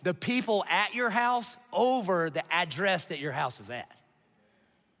enjoy the people at your house over the address that your house is at.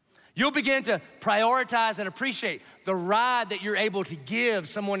 You'll begin to prioritize and appreciate the ride that you're able to give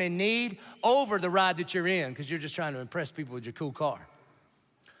someone in need over the ride that you're in because you're just trying to impress people with your cool car.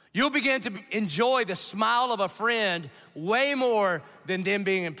 You'll begin to enjoy the smile of a friend way more than them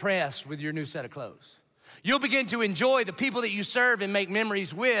being impressed with your new set of clothes. You'll begin to enjoy the people that you serve and make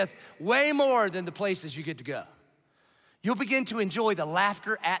memories with way more than the places you get to go. You'll begin to enjoy the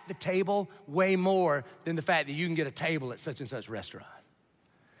laughter at the table way more than the fact that you can get a table at such and such restaurant.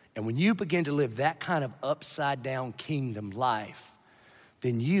 And when you begin to live that kind of upside down kingdom life,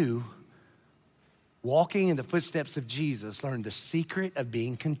 then you, walking in the footsteps of Jesus, learn the secret of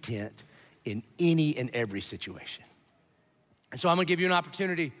being content in any and every situation. And so I'm gonna give you an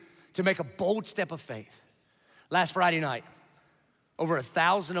opportunity to make a bold step of faith. Last Friday night, over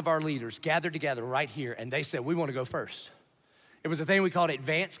 1,000 of our leaders gathered together right here, and they said, we wanna go first. It was a thing we called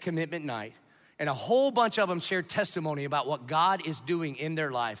Advanced Commitment Night. And a whole bunch of them shared testimony about what God is doing in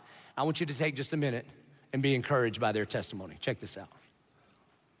their life. I want you to take just a minute and be encouraged by their testimony. Check this out.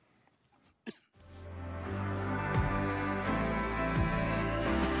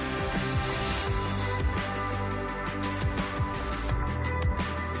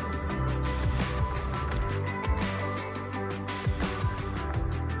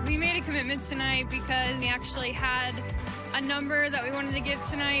 We made a commitment tonight because we actually had a number that we wanted to give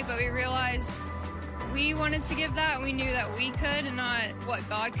tonight, but we realized we wanted to give that. We knew that we could and not what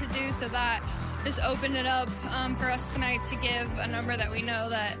God could do, so that just opened it up for us tonight to give a number that we know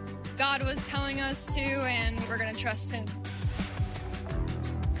that God was telling us to, and we're gonna trust him.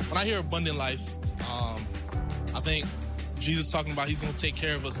 When I hear abundant life, I think Jesus talking about he's gonna take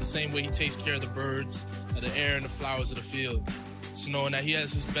care of us the same way he takes care of the birds, of the air, and the flowers of the field. So knowing that he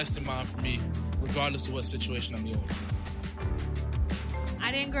has his best in mind for me, regardless of what situation I'm in.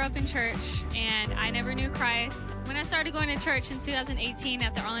 I didn't grow up in church, and I never knew Christ. When I started going to church in 2018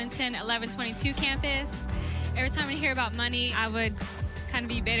 at the Arlington 1122 campus, every time I hear about money, I would kind of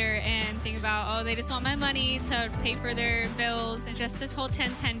be bitter and think about, oh, they just want my money to pay for their bills. And just this whole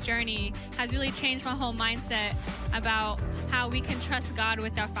 10-10 journey has really changed my whole mindset about how we can trust God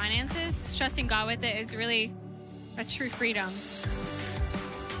with our finances. Trusting God with it is really a true freedom.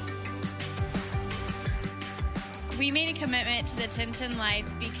 We made a commitment to the 10-10 Life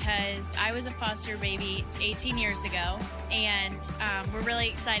because I was a foster baby 18 years ago, and we're really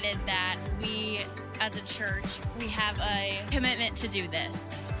excited that we, as a church, we have a commitment to do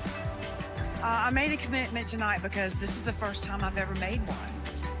this. I made a commitment tonight because this is the first time I've ever made one.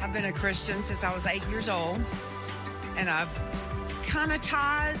 I've been a Christian since I was 8 years old, and I've kind of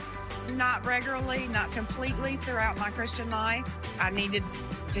tithed, not regularly, not completely throughout my Christian life. I needed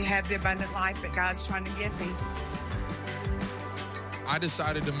to have the abundant life that God's trying to give me. I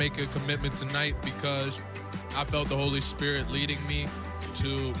decided to make a commitment tonight because I felt the Holy Spirit leading me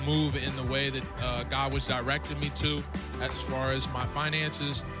to move in the way that God was directing me to as far as my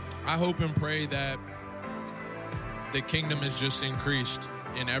finances. I hope and pray that the kingdom is just increased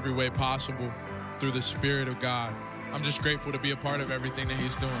in every way possible through the Spirit of God. I'm just grateful to be a part of everything that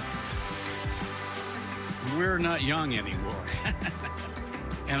He's doing. We're not young anymore.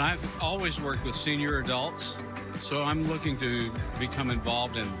 And I've always worked with senior adults, so I'm looking to become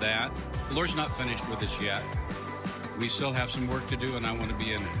involved in that. The Lord's not finished with us yet. We still have some work to do, and I want to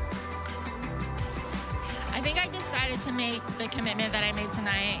be in it. I think I decided to make the commitment that I made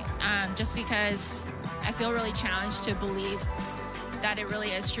tonight just because I feel really challenged to believe that it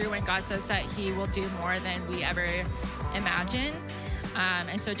really is true when God says that He will do more than we ever imagine.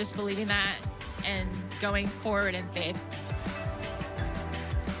 And so just believing that and going forward in faith.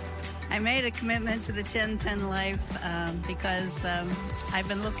 I made a commitment to the 10-10 Life because I've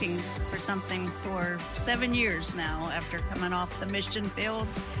been looking for something for 7 years now after coming off the mission field.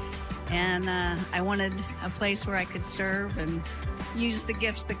 And I wanted a place where I could serve and use the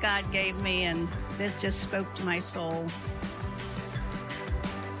gifts that God gave me, and this just spoke to my soul.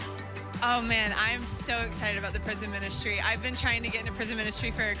 Oh man, I'm so excited about the prison ministry. I've been trying to get into prison ministry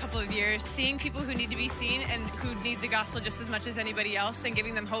for a couple of years, seeing people who need to be seen and who need the gospel just as much as anybody else, and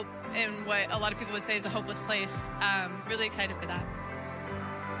giving them hope in what a lot of people would say is a hopeless place. Really excited for that.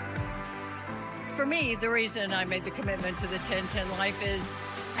 For me, the reason I made the commitment to the 10-10 Life is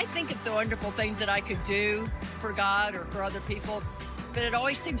I think of the wonderful things that I could do for God or for other people, but it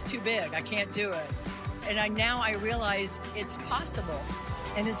always seems too big. I can't do it. And now I realize it's possible.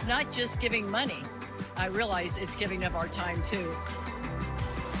 And it's not just giving money. I realize it's giving of our time too.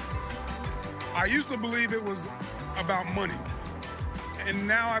 I used to believe it was about money. And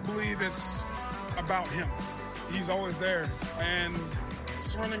now I believe it's about Him. He's always there. And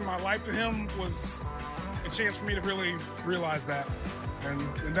surrendering my life to Him was a chance for me to really realize that. And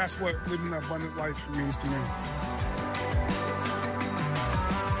that's what living an abundant life means to me.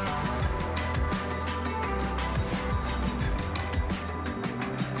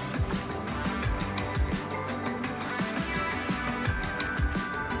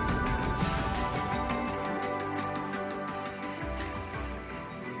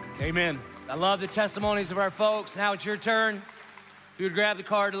 Amen. I love the testimonies of our folks. Now it's your turn. If you would grab the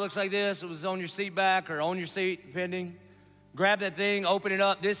card that looks like this, it was on your seat back or on your seat, depending. Grab that thing, open it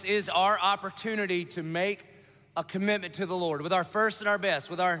up. This is our opportunity to make a commitment to the Lord with our first and our best,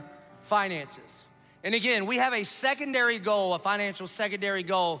 with our finances. And again, we have a secondary goal, a financial secondary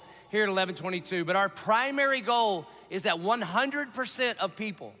goal here at 1122, but our primary goal is that 100% of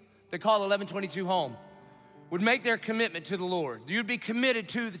people that call 1122 home would make their commitment to the Lord. You'd be committed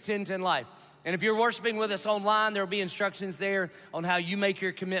to the 10-10 Life. And if you're worshiping with us online, there'll be instructions there on how you make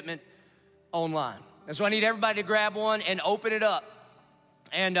your commitment online. And so I need everybody to grab one and open it up.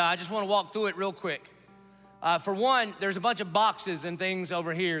 And I just want to walk through it real quick. For one, there's a bunch of boxes and things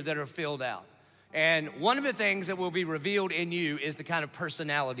over here that are filled out. And one of the things that will be revealed in you is the kind of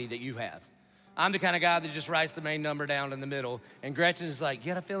personality that you have. I'm the kind of guy that just writes the main number down in the middle. And Gretchen is like,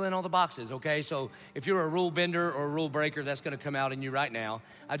 you gotta fill in all the boxes, okay? So if you're a rule bender or a rule breaker, that's gonna come out in you right now.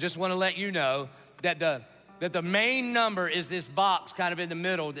 I just wanna let you know that the main number is this box kind of in the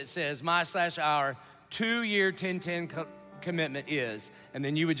middle that says my/our 2-year 10-10 commitment is. And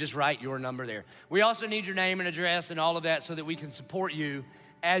then you would just write your number there. We also need your name and address and all of that so that we can support you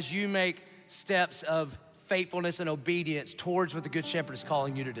as you make steps of faithfulness and obedience towards what the Good Shepherd is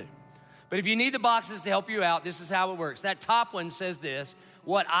calling you to do. But if you need the boxes to help you out, this is how it works. That top one says this,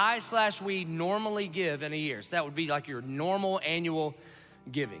 what I/we normally give in a year. So that would be like your normal annual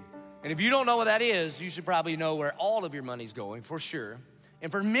giving. And if you don't know what that is, you should probably know where all of your money's going for sure.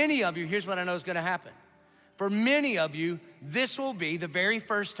 And for many of you, here's what I know is gonna happen. For many of you, this will be the very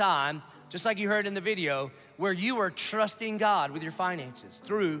first time, just like you heard in the video, where you are trusting God with your finances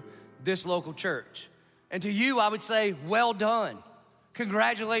through this local church. And to you, I would say, well done.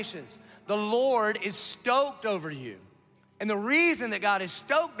 Congratulations. The Lord is stoked over you. And the reason that God is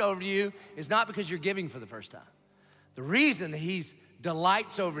stoked over you is not because you're giving for the first time. The reason that He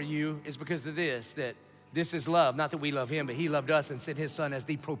delights over you is because of this, that This is love, not that we love him, but he loved us and sent his son as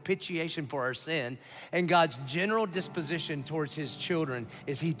the propitiation for our sin. And God's general disposition towards his children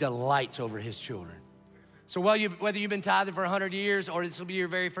is he delights over his children. So whether you've been tithing for 100 years or this will be your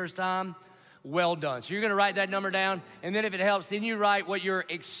very first time, well done. So you're gonna write that number down, and then if it helps, then you write what your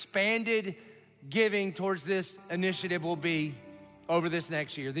expanded giving towards this initiative will be over this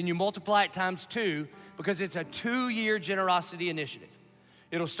next year. Then you multiply it times 2 because it's a 2-year generosity initiative.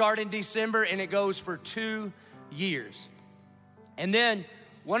 It'll start in December and it goes for 2 years. And then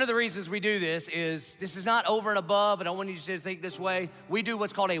one of the reasons we do this is not over and above. I don't want you to think this way. We do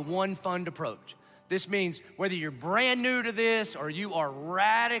what's called a one fund approach. This means whether you're brand new to this or you are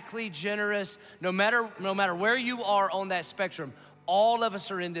radically generous, no matter where you are on that spectrum, all of us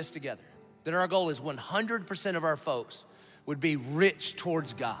are in this together. That our goal is 100% of our folks would be rich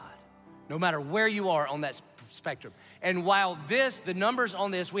towards God, no matter where you are on that spectrum. And while the numbers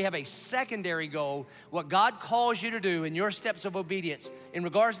on this, we have a secondary goal. What God calls you to do in your steps of obedience in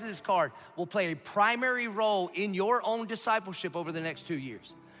regards to this card will play a primary role in your own discipleship over the next 2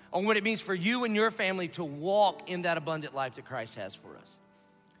 years on what it means for you and your family to walk in that abundant life that Christ has for us.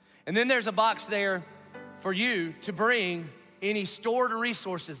 And then there's a box there for you to bring any stored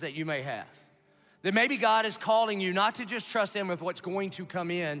resources that you may have. That maybe God is calling you not to just trust him with what's going to come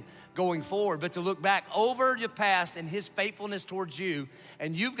in going forward, but to look back over your past and his faithfulness towards you,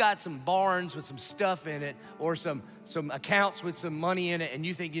 and you've got some barns with some stuff in it or some accounts with some money in it, and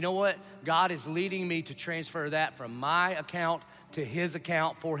you think, you know what? God is leading me to transfer that from my account to his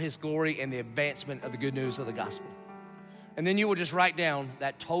account for his glory and the advancement of the good news of the gospel. And then you will just write down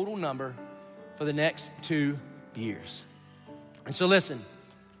that total number for the next 2 years. And so listen,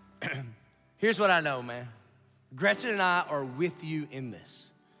 here's what I know, man. Gretchen and I are with you in this.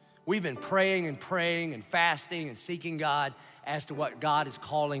 We've been praying and fasting and seeking God as to what God is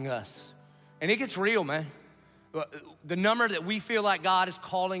calling us. And it gets real, man. The number that we feel like God is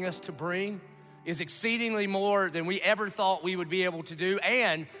calling us to bring is exceedingly more than we ever thought we would be able to do.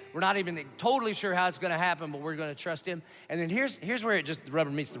 And we're not even totally sure how it's gonna happen, but we're gonna trust him. And then here's where the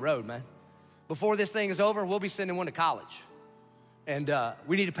rubber meets the road, man. Before this thing is over, we'll be sending one to college. And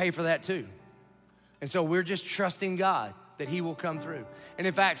we need to pay for that too. And so we're just trusting God that he will come through. And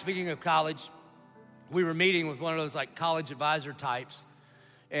in fact, speaking of college, we were meeting with one of those like college advisor types,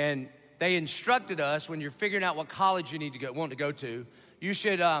 and they instructed us when you're figuring out what college you want to go to, you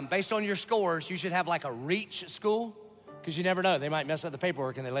should, based on your scores, you should have like a reach school, because you never know. They might mess up the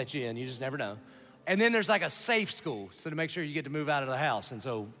paperwork and they let you in. You just never know. And then there's like a safe school, so to make sure you get to move out of the house. And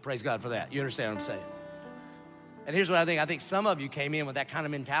so praise God for that. You understand what I'm saying? And here's what I think. I think some of you came in with that kind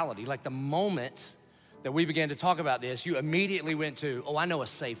of mentality. Like the moment that we began to talk about this, you immediately went to, I know a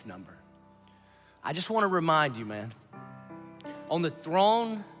safe number. I just want to remind you, man, on the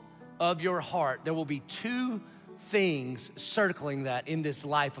throne of your heart, there will be 2 things circling that in this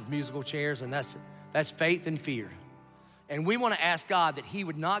life of musical chairs, and that's faith and fear. And we want to ask God that he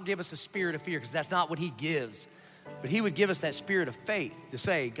would not give us a spirit of fear, because that's not what he gives, but he would give us that spirit of faith to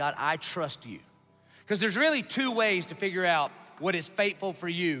say, God, I trust you. Because there's really 2 ways to figure out what is faithful for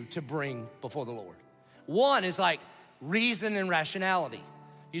you to bring before the Lord. One is like reason and rationality.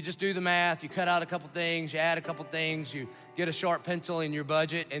 You just do the math, you cut out a couple things, you add a couple things, you get a sharp pencil in your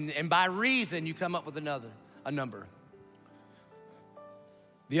budget, and by reason, you come up with a number.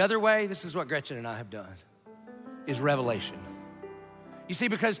 The other way, this is what Gretchen and I have done, is revelation. You see,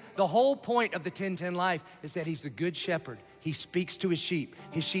 because the whole point of the 10-10 life is that he's the good shepherd. He speaks to his sheep.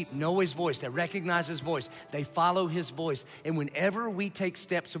 His sheep know his voice. They recognize his voice. They follow his voice. And whenever we take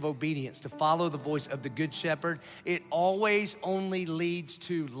steps of obedience to follow the voice of the good shepherd, it always only leads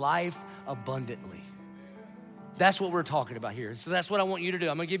to life abundantly. That's what we're talking about here. So that's what I want you to do.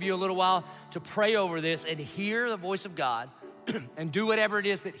 I'm gonna give you a little while to pray over this and hear the voice of God and do whatever it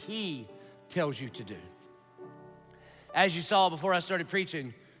is that he tells you to do. As you saw before I started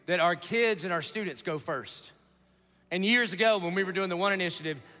preaching, that our kids and our students go first. And years ago, when we were doing the One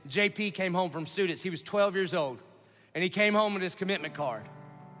Initiative, JP came home from students. He was 12 years old, and he came home with his commitment card.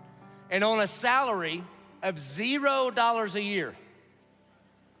 And on a salary of $0 a year,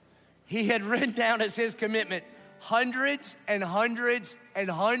 he had written down as his commitment hundreds and hundreds and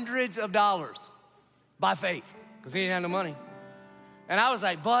hundreds of dollars by faith, because he didn't have no money. And I was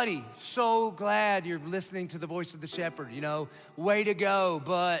like, buddy, so glad you're listening to the voice of the shepherd, way to go,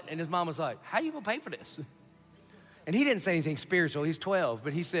 but, and his mom was like, how you gonna pay for this? And he didn't say anything spiritual, he's 12,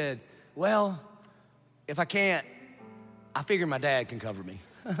 but he said, well, if I can't, I figure my dad can cover me.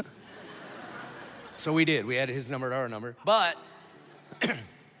 So we did, we added his number to our number. But,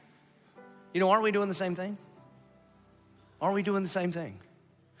 aren't we doing the same thing? Aren't we doing the same thing?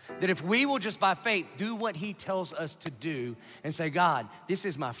 That if we will just by faith do what he tells us to do and say, God, this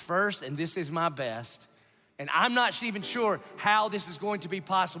is my first and this is my best. And I'm not even sure how this is going to be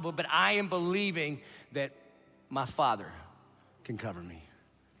possible, but I am believing that my Father can cover me.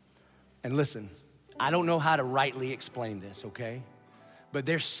 And listen, I don't know how to rightly explain this, okay? But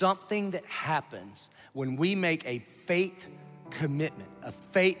there's something that happens when we make a faith commitment, a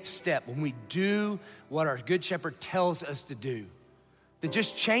faith step, when we do what our Good Shepherd tells us to do, that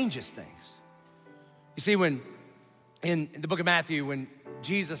just changes things. You see, when in the book of Matthew, when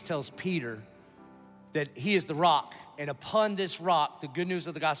Jesus tells Peter that he is the rock, and upon this rock, the good news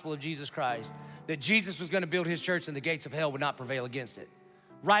of the gospel of Jesus Christ, that Jesus was gonna build his church and the gates of hell would not prevail against it.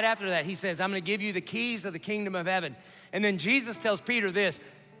 Right after that, he says, I'm gonna give you the keys of the kingdom of heaven. And then Jesus tells Peter this,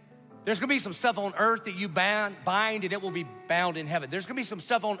 there's gonna be some stuff on earth that you bind and it will be bound in heaven. There's gonna be some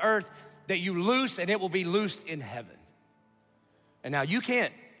stuff on earth that you loose and it will be loosed in heaven. And now you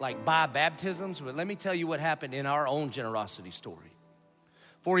can't like buy baptisms, but let me tell you what happened in our own generosity story.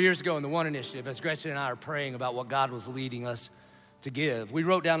 4 years ago in the One Initiative, as Gretchen and I are praying about what God was leading us to give, we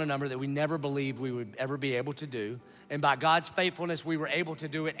wrote down a number that we never believed we would ever be able to do. And by God's faithfulness, we were able to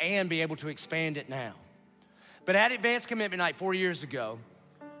do it and be able to expand it now. But at Advanced Commitment Night 4 years ago,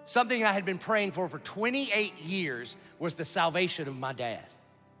 something I had been praying for 28 years was the salvation of my dad.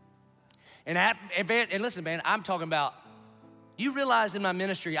 And listen, man, I'm talking about, you realize in my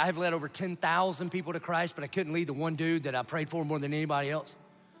ministry, I have led over 10,000 people to Christ, but I couldn't lead the one dude that I prayed for more than anybody else.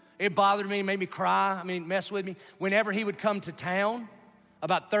 It bothered me, made me cry, mess with me. Whenever he would come to town,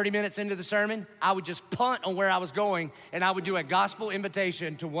 about 30 minutes into the sermon, I would just punt on where I was going, and I would do a gospel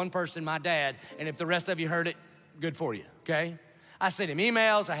invitation to one person, my dad, and if the rest of you heard it, good for you, okay? I sent him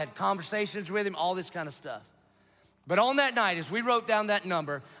emails, I had conversations with him, all this kind of stuff. But on that night, as we wrote down that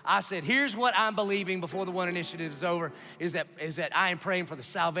number, I said, here's what I'm believing before the One Initiative is over, is that I am praying for the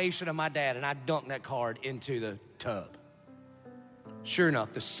salvation of my dad, and I dunked that card into the tub. Sure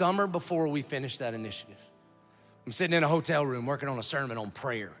enough, the summer before we finished that initiative, I'm sitting in a hotel room working on a sermon on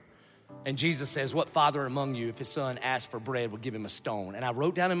prayer. And Jesus says, what father among you, if his son asked for bread, would give him a stone? And I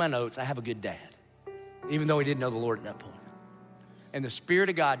wrote down in my notes, I have a good dad, even though he didn't know the Lord at that point. And the Spirit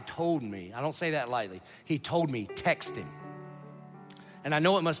of God told me, I don't say that lightly, he told me, text him. And I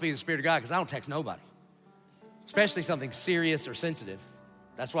know it must be the Spirit of God because I don't text nobody, especially something serious or sensitive.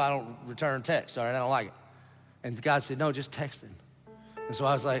 That's why I don't return texts, all right? I don't like it. And God said, no, just text him. And so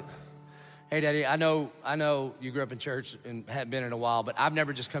I was like, hey, Daddy, I know you grew up in church and hadn't been in a while, but I've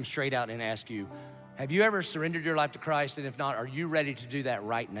never just come straight out and asked you, have you ever surrendered your life to Christ? And if not, are you ready to do that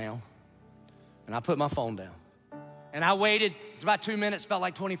right now? And I put my phone down. And I waited. It's about 2 minutes, felt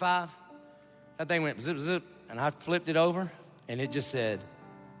like 25. That thing went zip, zip, and I flipped it over, and it just said,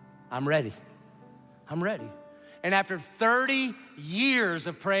 I'm ready. I'm ready. And after 30 years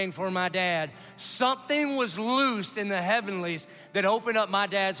of praying for my dad, something was loosed in the heavenlies that opened up my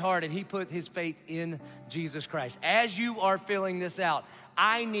dad's heart, and he put his faith in Jesus Christ. As you are filling this out,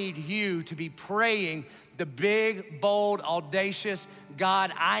 I need you to be praying the big, bold, audacious,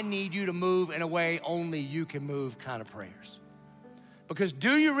 God, I need you to move in a way only you can move kind of prayers. Because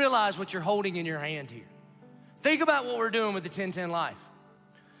do you realize what you're holding in your hand here? Think about what we're doing with the 10-10 Life.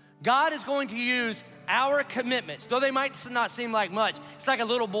 God is going to use our commitments, though they might not seem like much. It's like a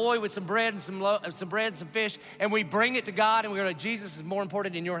little boy with some bread and some fish, and we bring it to God, and we go like, Jesus is more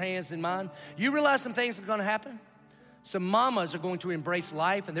important in your hands than mine. You realize some things are gonna happen? Some mamas are going to embrace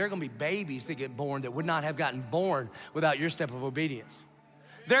life, and there are gonna be babies that get born that would not have gotten born without your step of obedience.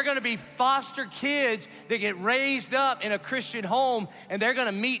 There are gonna be foster kids that get raised up in a Christian home, and they're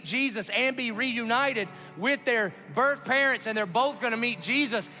gonna meet Jesus and be reunited with their birth parents, and they're both gonna meet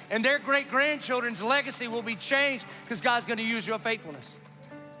Jesus, and their great-grandchildren's legacy will be changed because God's gonna use your faithfulness.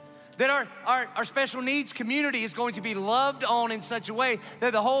 That our special needs community is going to be loved on in such a way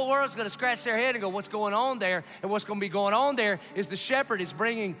that the whole world's gonna scratch their head and go, what's going on there? And what's gonna be going on there is the shepherd is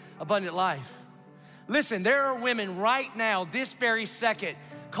bringing abundant life. Listen, there are women right now, this very second,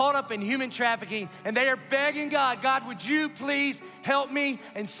 caught up in human trafficking, and they are begging God, God, would you please help me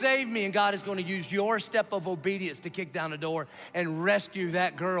and save me? And God is going to use your step of obedience to kick down the door and rescue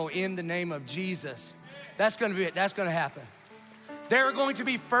that girl in the name of Jesus. That's going to be it. That's going to happen. There are going to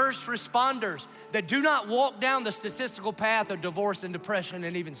be first responders that do not walk down the statistical path of divorce and depression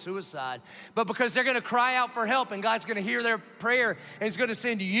and even suicide, but because they're gonna cry out for help, and God's gonna hear their prayer, and He's gonna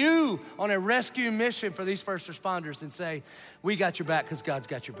send you on a rescue mission for these first responders and say, we got your back because God's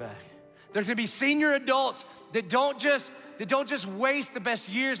got your back. There's gonna be senior adults that don't just waste the best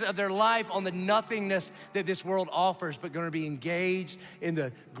years of their life on the nothingness that this world offers, but gonna be engaged in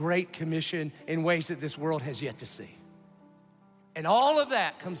the Great Commission in ways that this world has yet to see. And all of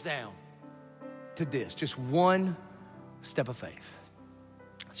that comes down to this, just one step of faith.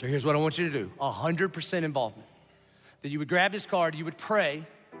 So here's what I want you to do, 100% involvement. That you would grab this card, you would pray,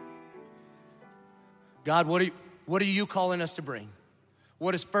 God, what are you calling us to bring?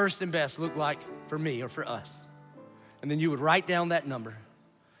 What does first and best look like for me or for us? And then you would write down that number.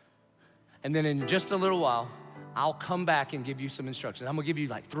 And then in just a little while, I'll come back and give you some instructions. I'm gonna give you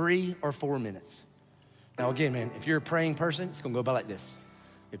like 3 or 4 minutes. Now again, man, if you're a praying person, it's gonna go by like this.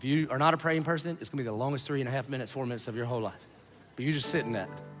 If you are not a praying person, it's gonna be the longest 3.5 minutes, 4 minutes of your whole life. But you just sit in that.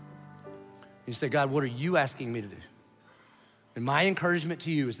 You say, God, what are you asking me to do? And my encouragement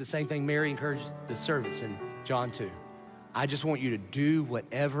to you is the same thing Mary encouraged the servants in John 2. I just want you to do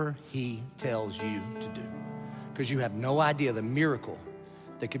whatever he tells you to do, because you have no idea the miracle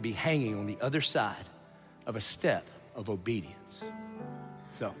that could be hanging on the other side of a step of obedience.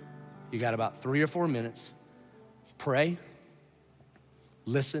 So you got about 3 or 4 minutes. Pray,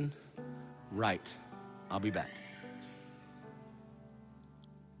 listen, write. I'll be back.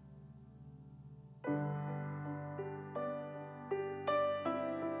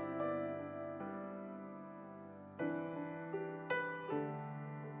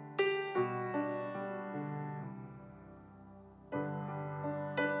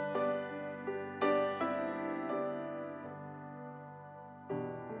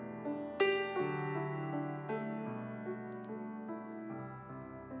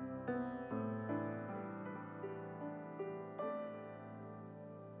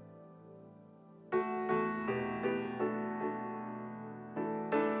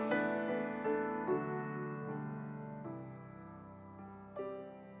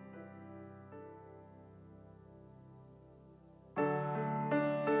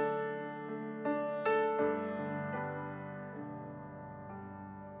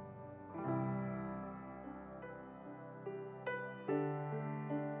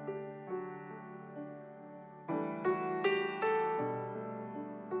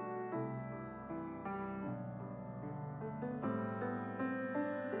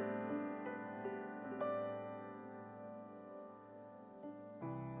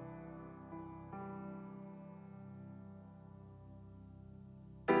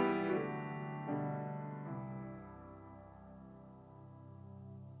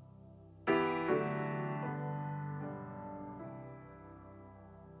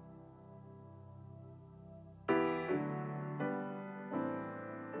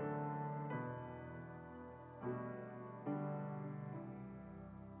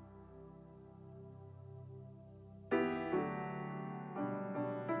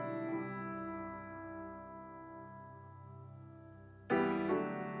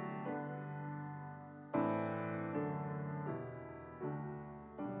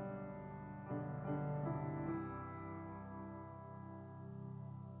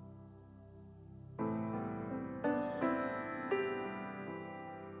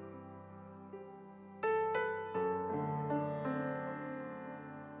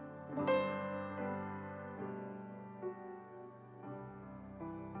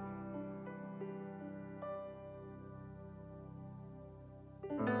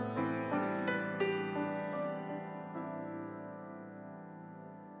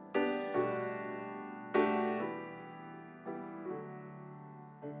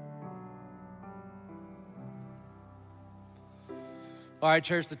 All right,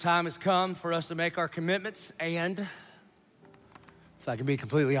 church, the time has come for us to make our commitments, and if I can be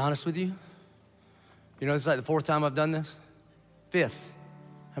completely honest with you, you know, this is like the 4th time I've done this. 5th.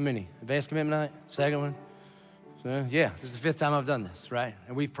 How many? Advanced commitment night? 2nd one? So, yeah, this is the 5th time I've done this, right?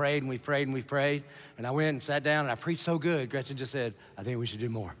 And we've prayed and we've prayed and we've prayed, and I went and sat down and I preached so good, Gretchen just said, I think we should do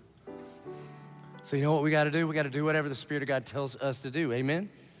more. So you know what we gotta do? We gotta do whatever the Spirit of God tells us to do, amen?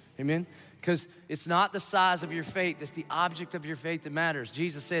 Amen? Because it's not the size of your faith, it's the object of your faith that matters.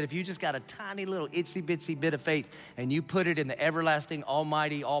 Jesus said, if you just got a tiny little itsy-bitsy bit of faith and you put it in the everlasting,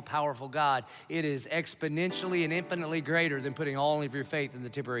 almighty, all-powerful God, it is exponentially and infinitely greater than putting all of your faith in the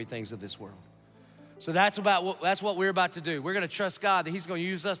temporary things of this world. So that's what we're about to do. We're gonna trust God that he's gonna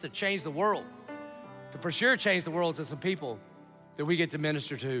use us to change the world, to for sure change the world to some people that we get to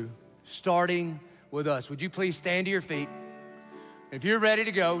minister to, starting with us. Would you please stand to your feet? If you're ready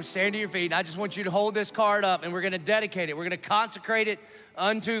to go, stand to your feet. I just want you to hold this card up, and we're gonna dedicate it. We're gonna consecrate it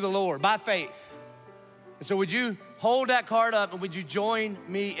unto the Lord by faith. And so would you hold that card up, and would you join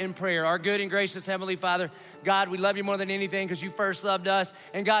me in prayer? Our good and gracious Heavenly Father, God, we love you more than anything because you first loved us.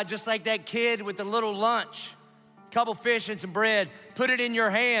 And God, just like that kid with the little lunch, a couple fish and some bread, put it in your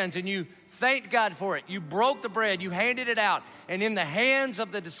hands, and you thanked God for it. You broke the bread, you handed it out, and in the hands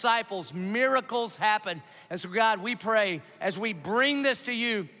of the disciples, miracles happened. And so God, we pray as we bring this to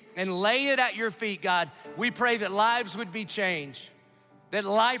you and lay it at your feet, God, we pray that lives would be changed, that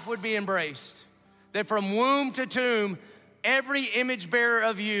life would be embraced, that from womb to tomb, every image bearer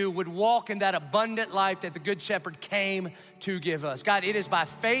of you would walk in that abundant life that the Good Shepherd came to give us. God, it is by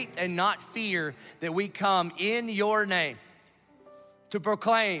faith and not fear that we come in your name to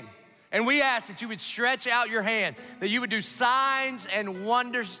proclaim. And we ask that you would stretch out your hand, that you would do signs and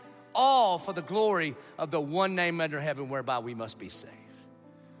wonders, all for the glory of the one name under heaven whereby we must be saved.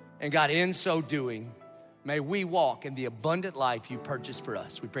 And God, in so doing, may we walk in the abundant life you purchased for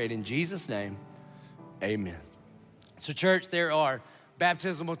us. We pray it in Jesus' name, amen. So church, there are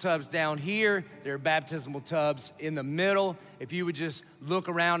baptismal tubs down here. There are baptismal tubs in the middle. If you would just look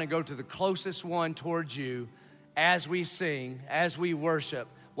around and go to the closest one towards you as we sing, as we worship,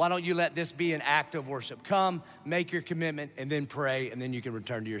 why don't you let this be an act of worship? Come, make your commitment, and then pray, and then you can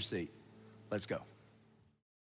return to your seat. Let's go.